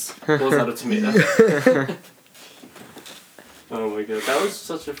tomatoes. Pulls out a tomato. Oh my god, that was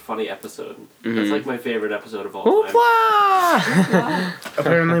such a funny episode. That's Mhm. like my favorite episode of all time. Hoopla!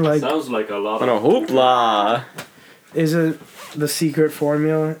 Apparently, like, Sounds like a lot What a of hoopla! is it the secret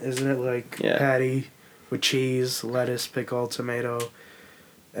formula? Isn't it like Yeah. patty with cheese, lettuce, pickle, tomato,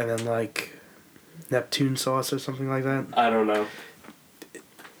 and then like Neptune sauce or something like that? I don't know.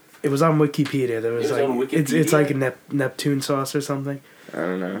 It was on Wikipedia. There was It was like on it's like a Wikipedia? Neptune sauce or something. I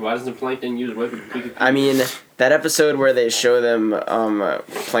don't know. Why doesn't Plankton use Wikipedia? I mean, that episode where they show them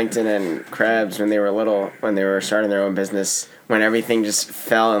plankton and crabs when they were little, when they were starting their own business, when everything just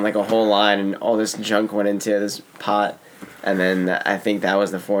fell in like a whole line and all this junk went into this pot, and then I think that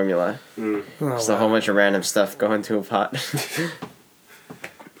was the formula. Mm, Oh, Just a wow. whole bunch of random stuff go into a pot. stir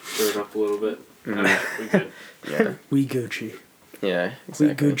it up a little bit. Mhm. We good. Yeah, We Gucci. yeah, We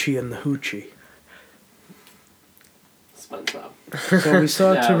exactly. Gucci and the Hoochie. SpongeBob. So we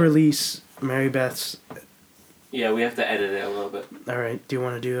still have to Yeah. release Mary Beth's. Yeah, we have to edit it a little bit. All right. Do you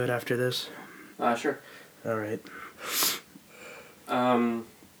want to do it after this? Sure. All right.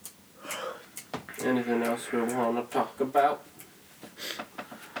 Anything else we want to talk about?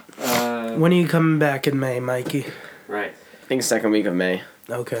 When are you coming back in May, Mikey? Right. I think second week of May.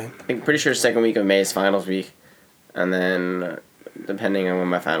 Okay. I'm pretty sure second week of May is finals week. And then, depending on when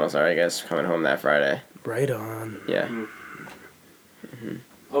my finals are, I guess, coming home that Friday. Right on. Yeah.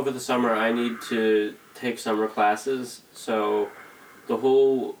 Over the summer, I need to take summer classes, so the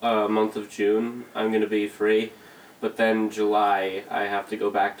whole month of June, I'm going to be free. But then July, I have to go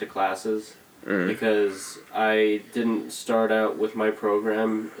back to classes because I didn't start out with my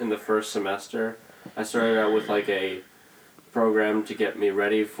program in the first semester. I started out with like a program to get me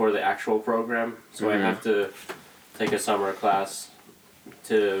ready for the actual program, so I have to take a summer class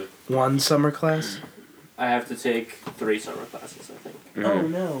to... One summer class? I have to take 3 summer classes, I think. Oh,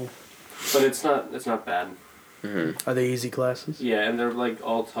 no. But it's not bad. Are they easy classes? Yeah, and they're like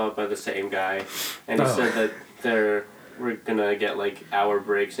all taught by the same guy, and he said that we're gonna get like hour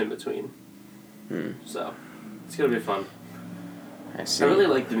breaks in between. So it's gonna be fun. I see. I really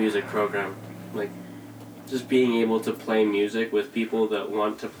like the music program, like just being able to play music with people that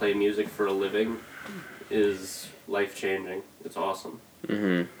want to play music for a living is life changing. It's awesome.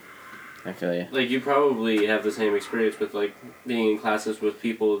 I feel you. Like, you probably have the same experience with, like, being in classes with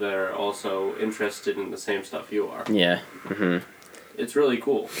people that are also interested in the same stuff you are. Yeah. It's really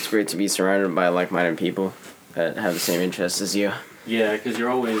cool. It's great to be surrounded by like-minded people that have the same interests as you. Yeah, because you're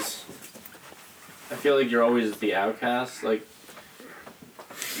always... I feel like you're always the outcast. Like,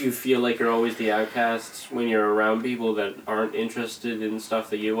 you feel like you're always the outcast when you're around people that aren't interested in stuff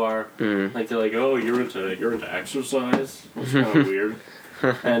that you are. Like, they're like, oh, you're into exercise? That's kind of weird.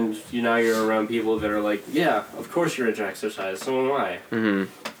 And now you're around people that are like, yeah, of course you're into exercise, so am I.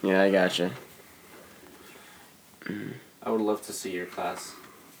 Yeah, I gotcha. I would love to see your class.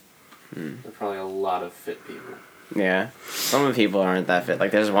 There are probably a lot of fit people. Yeah. Some of the people aren't that fit.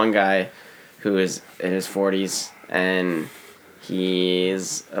 Like, there's one guy who is in his 40s, and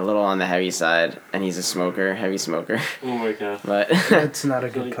he's a little on the heavy side, and he's a heavy smoker. Oh my god. But That's not a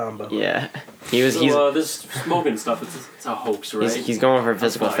good combo. yeah. This smoking stuff, it's a hoax, right? He's going for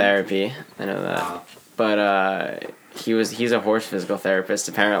physical fine. therapy. I know that. But he's a horse physical therapist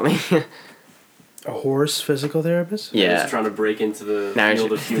apparently. A horse physical therapist? Yeah. He's trying to break into the Now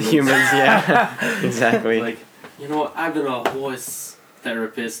field of humans. yeah. Exactly. Like, you know what? I've been a horse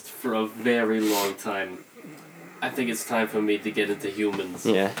therapist for a very long time. I think it's time for me to get into humans.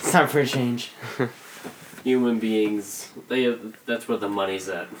 Yeah. It's time for a change. Human beings, that's where the money's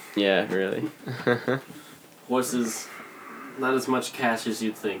at. Yeah, really. Horses, not as much cash as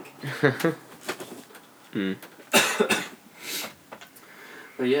you'd think.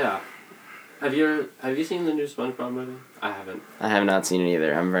 But yeah. Have you seen the new SpongeBob movie? I haven't. I have not seen it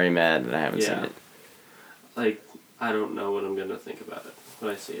either. I'm very mad that I haven't seen it. Like, I don't know what I'm gonna think about it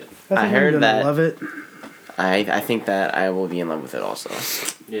when I see it. I think heard I'm gonna that- love it. I think that I will be in love with it also.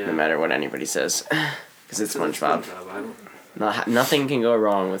 Yeah. No matter what anybody says. Because it's SpongeBob. I don't... Nothing can go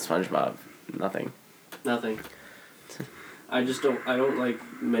wrong with SpongeBob. Nothing. Nothing. I don't like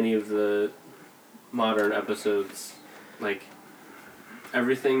many of the modern episodes. Like,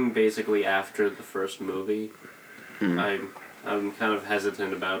 everything basically after the first movie, I'm kind of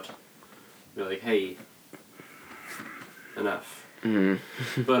hesitant about. Be like, hey, enough.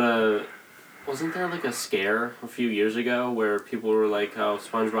 But wasn't there like a scare a few years ago where people were like, "Oh,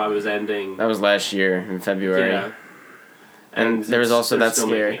 SpongeBob is ending"? That was last year in February. Yeah. And there was also they're that still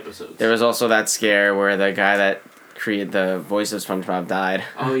scare. making episodes. There was also that scare where the guy that created the voice of SpongeBob died.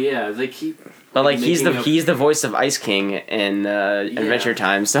 Oh yeah, they keep. But like he's making the voice of Ice King in Adventure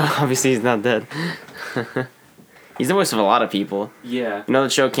Time, so obviously he's not dead. He's the voice of a lot of people. Yeah. You know the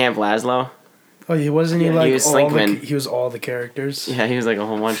show Camp Lazlo? Oh, he wasn't. Yeah, He like he was all Slinkman. he was all the characters. Yeah, he was like a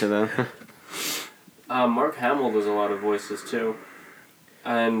whole bunch of them. Mark Hamill does a lot of voices too,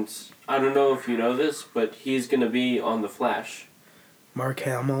 and I don't know if you know this, but he's gonna be on The Flash. Mark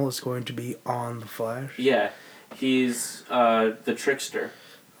Hamill is going to be on The Flash. Yeah, he's the trickster.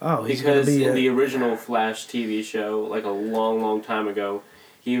 Oh, he's going to Because be in the original Flash TV show, like a long, long time ago,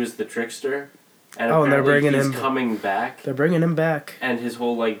 he was the trickster, and Oh, and they're apparently bringing he's him- coming back, They're bringing him back. and his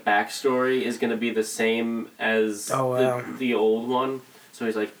whole like backstory is gonna be the same as Oh, wow. the old one. So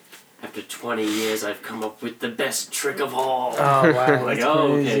he's like, after 20 years, I've come up with the best trick of all. Oh wow, Like, that's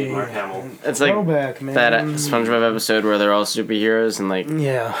oh, crazy. okay, Mark Hamill. It's like Throwback, man. that SpongeBob episode where they're all superheroes and like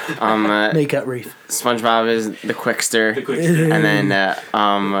Yeah. uh, Makeup Reef. SpongeBob is the Quickster. The quickster. And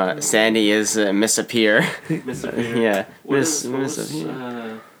then Sandy is Miss Appear. Mr. Peter. Yeah. What Miss was,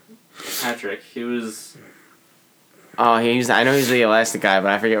 Appear. Patrick. He was Oh, I know he's the elastic guy,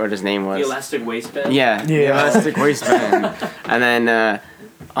 but I forget what his name was. the elastic waistband. Yeah, the Yeah. elastic waistband. And then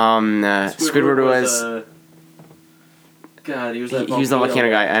Squidward was. God, he was that He was the volcano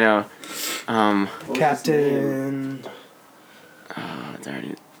guy. I know. What was his name? Captain. Darn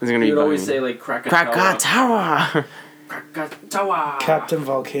it. It's gonna He be would always bugging say me. like Krakatoa. Krakatoa. Krakatoa. Captain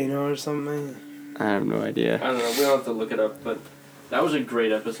Volcano or something. I have no idea. I don't know. We don't have to look it up, but that was a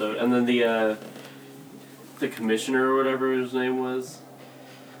great episode. And then the commissioner or whatever his name was,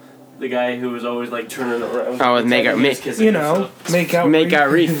 the guy who was always like turning around. Oh, with make out, You know, make out. make out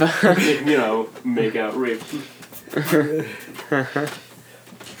reef. You know, make out rape.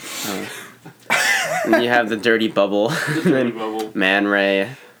 And you have the dirty bubble. The dirty bubble. Man Ray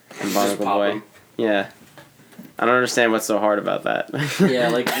and Just Barnacle pop Boy. him. Yeah. I don't understand what's so hard about that. Yeah,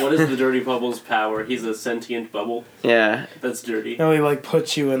 like what is the dirty bubble's power? He's a sentient bubble. Yeah. That's dirty. No, he like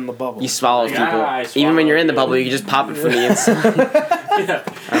puts you in the bubble. You swallow Like, people. I Even when you're in the swallowed bubble, you can just pop it from the inside. Yeah.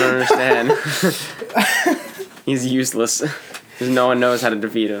 I don't understand. He's useless. Because no one knows how to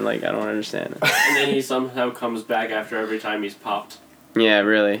defeat him. Like, I don't understand. And then he somehow comes back after every time he's popped. Yeah,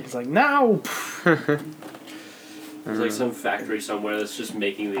 really. He's like, no. There's like some factory somewhere that's just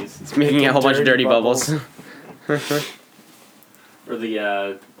making these. It's making a whole bunch of dirty Dirty bubbles. Or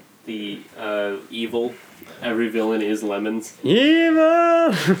the evil. Every villain is lemons.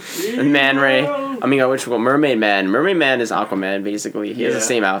 Evil! And Man Ray. I mean, which one? Mermaid Man. Mermaid Man is Aquaman, basically. He has the Yeah.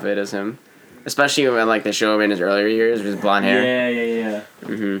 same outfit as him. Especially when, like, they show him in his earlier years with his blonde hair. Yeah.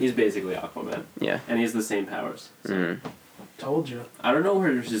 Mm-hmm. He's basically Aquaman. Yeah. And he has the same powers. So. Mm-hmm. Told you. I don't know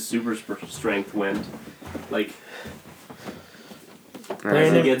where his super strength went. Like,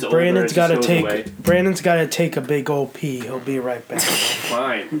 as he gets older, Brandon's it got to just goes away. Brandon's got to take a big old pee. He'll be right back.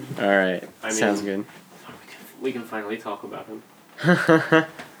 Fine. Alright. I mean- Sounds good. We can finally talk about him.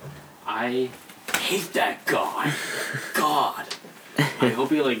 I hate that guy. God. I hope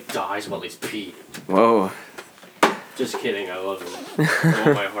he like dies while he's peeing. Whoa. Just kidding. I love him with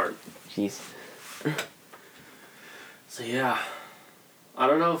all my heart. Jeez. So yeah, I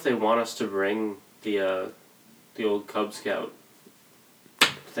don't know if they want us to bring the old Cub Scout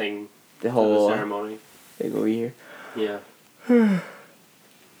thing The to whole the ceremony. thing over here. Yeah. Hmm.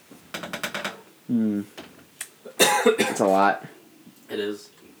 It's a lot. It is.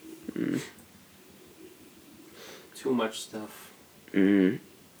 Too much stuff. Mm.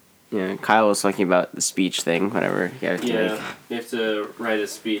 Yeah, Kyle was talking about the speech thing, whatever. You have to Yeah, make. you have to write a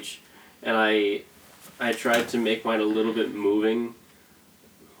speech, and I tried to make mine a little bit moving.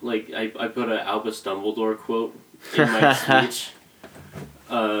 Like I put an Albus Dumbledore quote in my speech.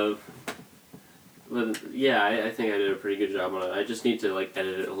 But yeah, I think I did a pretty good job on it. I just need to like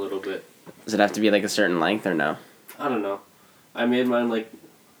edit it a little bit. Does it have to be like a certain length or no? I don't know. I made mine like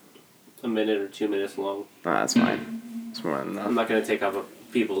a minute or 2 minutes long. Oh, that's fine. It's more than I'm enough. not gonna take up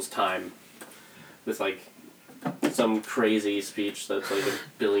people's time with like some crazy speech that's like 1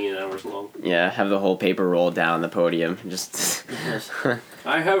 billion hours long. Yeah, have the whole paper rolled down the podium. Just.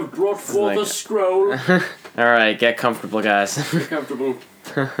 I have brought forth Like- a scroll. Alright, get comfortable, guys. Be comfortable.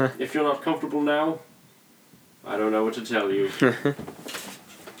 If you're not comfortable now, I don't know what to tell you.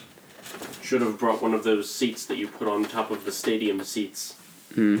 Should have brought one of those seats that you put on top of the stadium seats.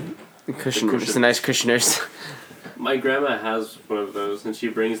 Cushioners. It's a nice cushioners. My grandma has one of those, and she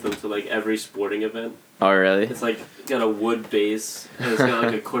brings them to like every sporting event. Oh, really? It's like got a wood base, and it's got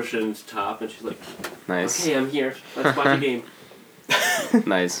like a cushioned top, and she's like, Nice. "Okay, I'm here. Let's watch a game."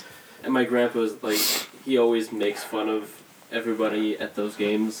 Nice. And my grandpa's like, he always makes fun of everybody at those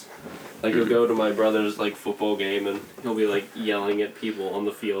games. Like he'll go to my brother's like football game, and he'll be like yelling at people on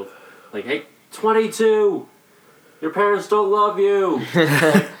the field, like, "Hey, 22, your parents don't love you."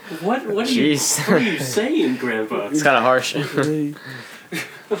 Like, what are you? Jeez. What are you saying, Grandpa? It's kind of harsh. I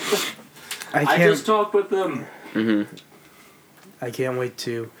I can't. just talked with them. I can't wait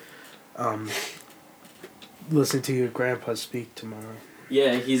to listen to your grandpa speak tomorrow.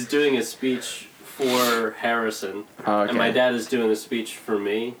 Yeah, he's doing a speech for Harrison, Oh, okay. and my dad is doing a speech for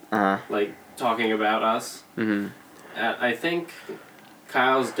me, Uh-huh. like talking about us. Mm-hmm. I think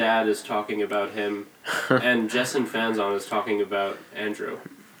Kyle's dad is talking about him, and Jessen Fanzon is talking about Andrew.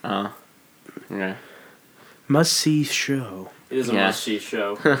 Oh. Yeah. Must see show. It is a Yeah. must-see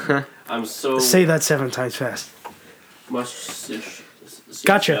show. I'm so Say that 7 times fast. must-see.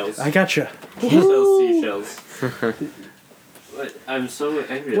 Gotcha. Seashells. I gotcha. Sell seashells. But I'm so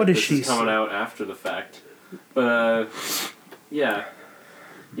angry What that is this she is coming saying? out after the fact. But yeah,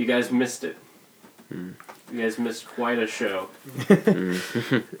 you guys missed it. You guys missed quite a show.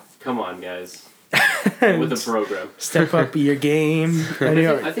 Come on, guys. Get with the program. Step up your game.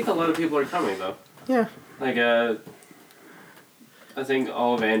 I think a lot of people are coming though. Yeah. Like I think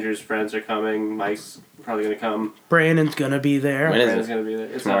all of Andrew's friends are coming. Mike's probably gonna come. Brandon's gonna be there. When is Brandon's it? gonna be there.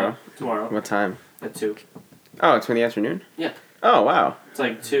 It's Tomorrow? Tomorrow What time? at 2. Oh, it's in the afternoon? Yeah. Oh, wow. It's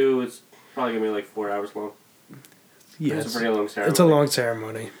like 2. It's probably gonna be like 4 hours long. Yes. It's a pretty long ceremony. It's a long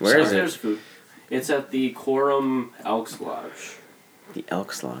ceremony. Where is There's it? food. It's at the Quorum Elks Lodge. The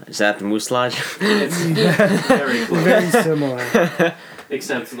Elks Lodge. Is that the Moose Lodge? It's very close. Very similar.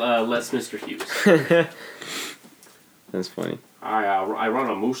 Except less Mr. Hughes. That's funny. I run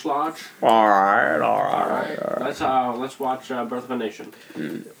a moose lodge. Alright. Let's watch Birth of a Nation.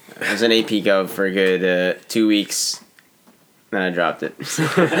 I was in AP Gov for a good 2 weeks. Then I dropped it.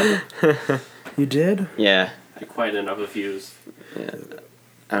 You did? Yeah. I quite enough of views.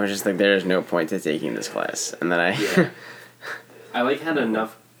 I was just like, there's no point to taking this class. And then I... Yeah. I had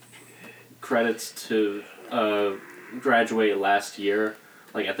enough credits to graduate last year,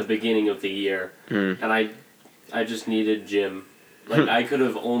 at the beginning of the year, and I just needed gym. I could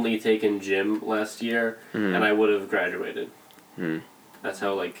have only taken gym last year, and I would have graduated. That's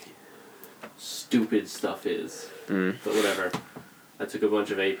how stupid stuff is. But whatever. I took a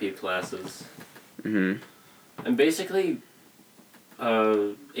bunch of AP classes, and basically, AP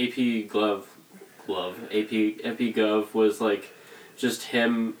Gov was just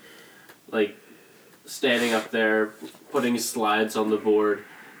him, standing up there, putting slides on the board,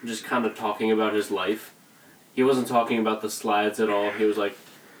 just kind of talking about his life. He wasn't talking about the slides at all. He was like,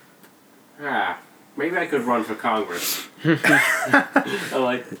 maybe I could run for Congress.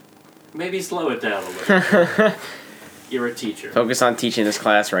 I'm maybe slow it down a little. You're a teacher. Focus on teaching this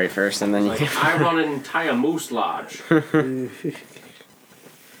class right first, and then you can... I run an entire moose lodge.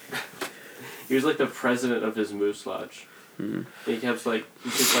 He was the president of his moose lodge. He kept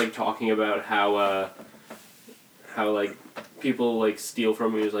talking about how people steal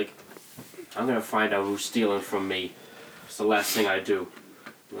from me. He was like, I'm gonna find out who's stealing from me. It's the last thing I do.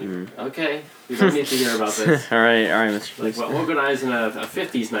 Okay, we don't need to hear about this. all right, Mr. We're organizing a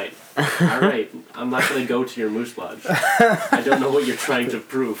 50s night. All right, I'm not gonna go to your moose lodge. I don't know what you're trying to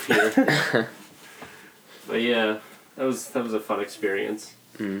prove here. But yeah, that was a fun experience.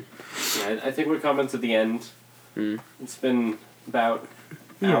 Yeah, I think we're coming to the end. It's been about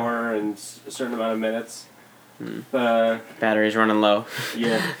an hour and a certain amount of minutes. Battery's running low.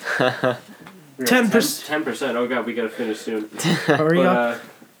 Yeah. 10%. 10%. Oh god, we gotta finish soon. Hurry up.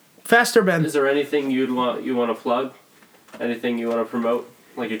 Faster, Ben. Is there anything you want to plug? Anything you want to promote,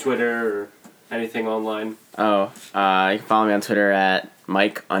 like your Twitter or anything online? Oh, you can follow me on Twitter at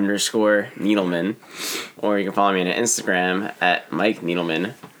Mike_Needleman, or you can follow me on Instagram at Mike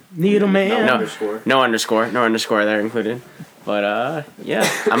Needleman. Needleman. No underscore there included. But yeah,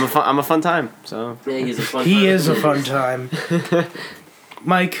 I'm a fun time. So yeah, he's a fun. He is a fun time.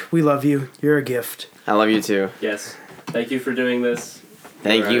 Mike, we love you. You're a gift. I love you too. Yes, thank you for doing this.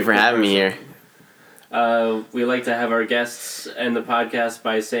 Thank you for having me here. We like to have our guests end the podcast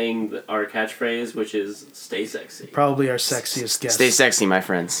by saying our catchphrase, which is "Stay sexy." Probably our sexiest guest. Stay sexy, my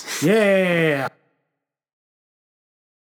friends. Yeah.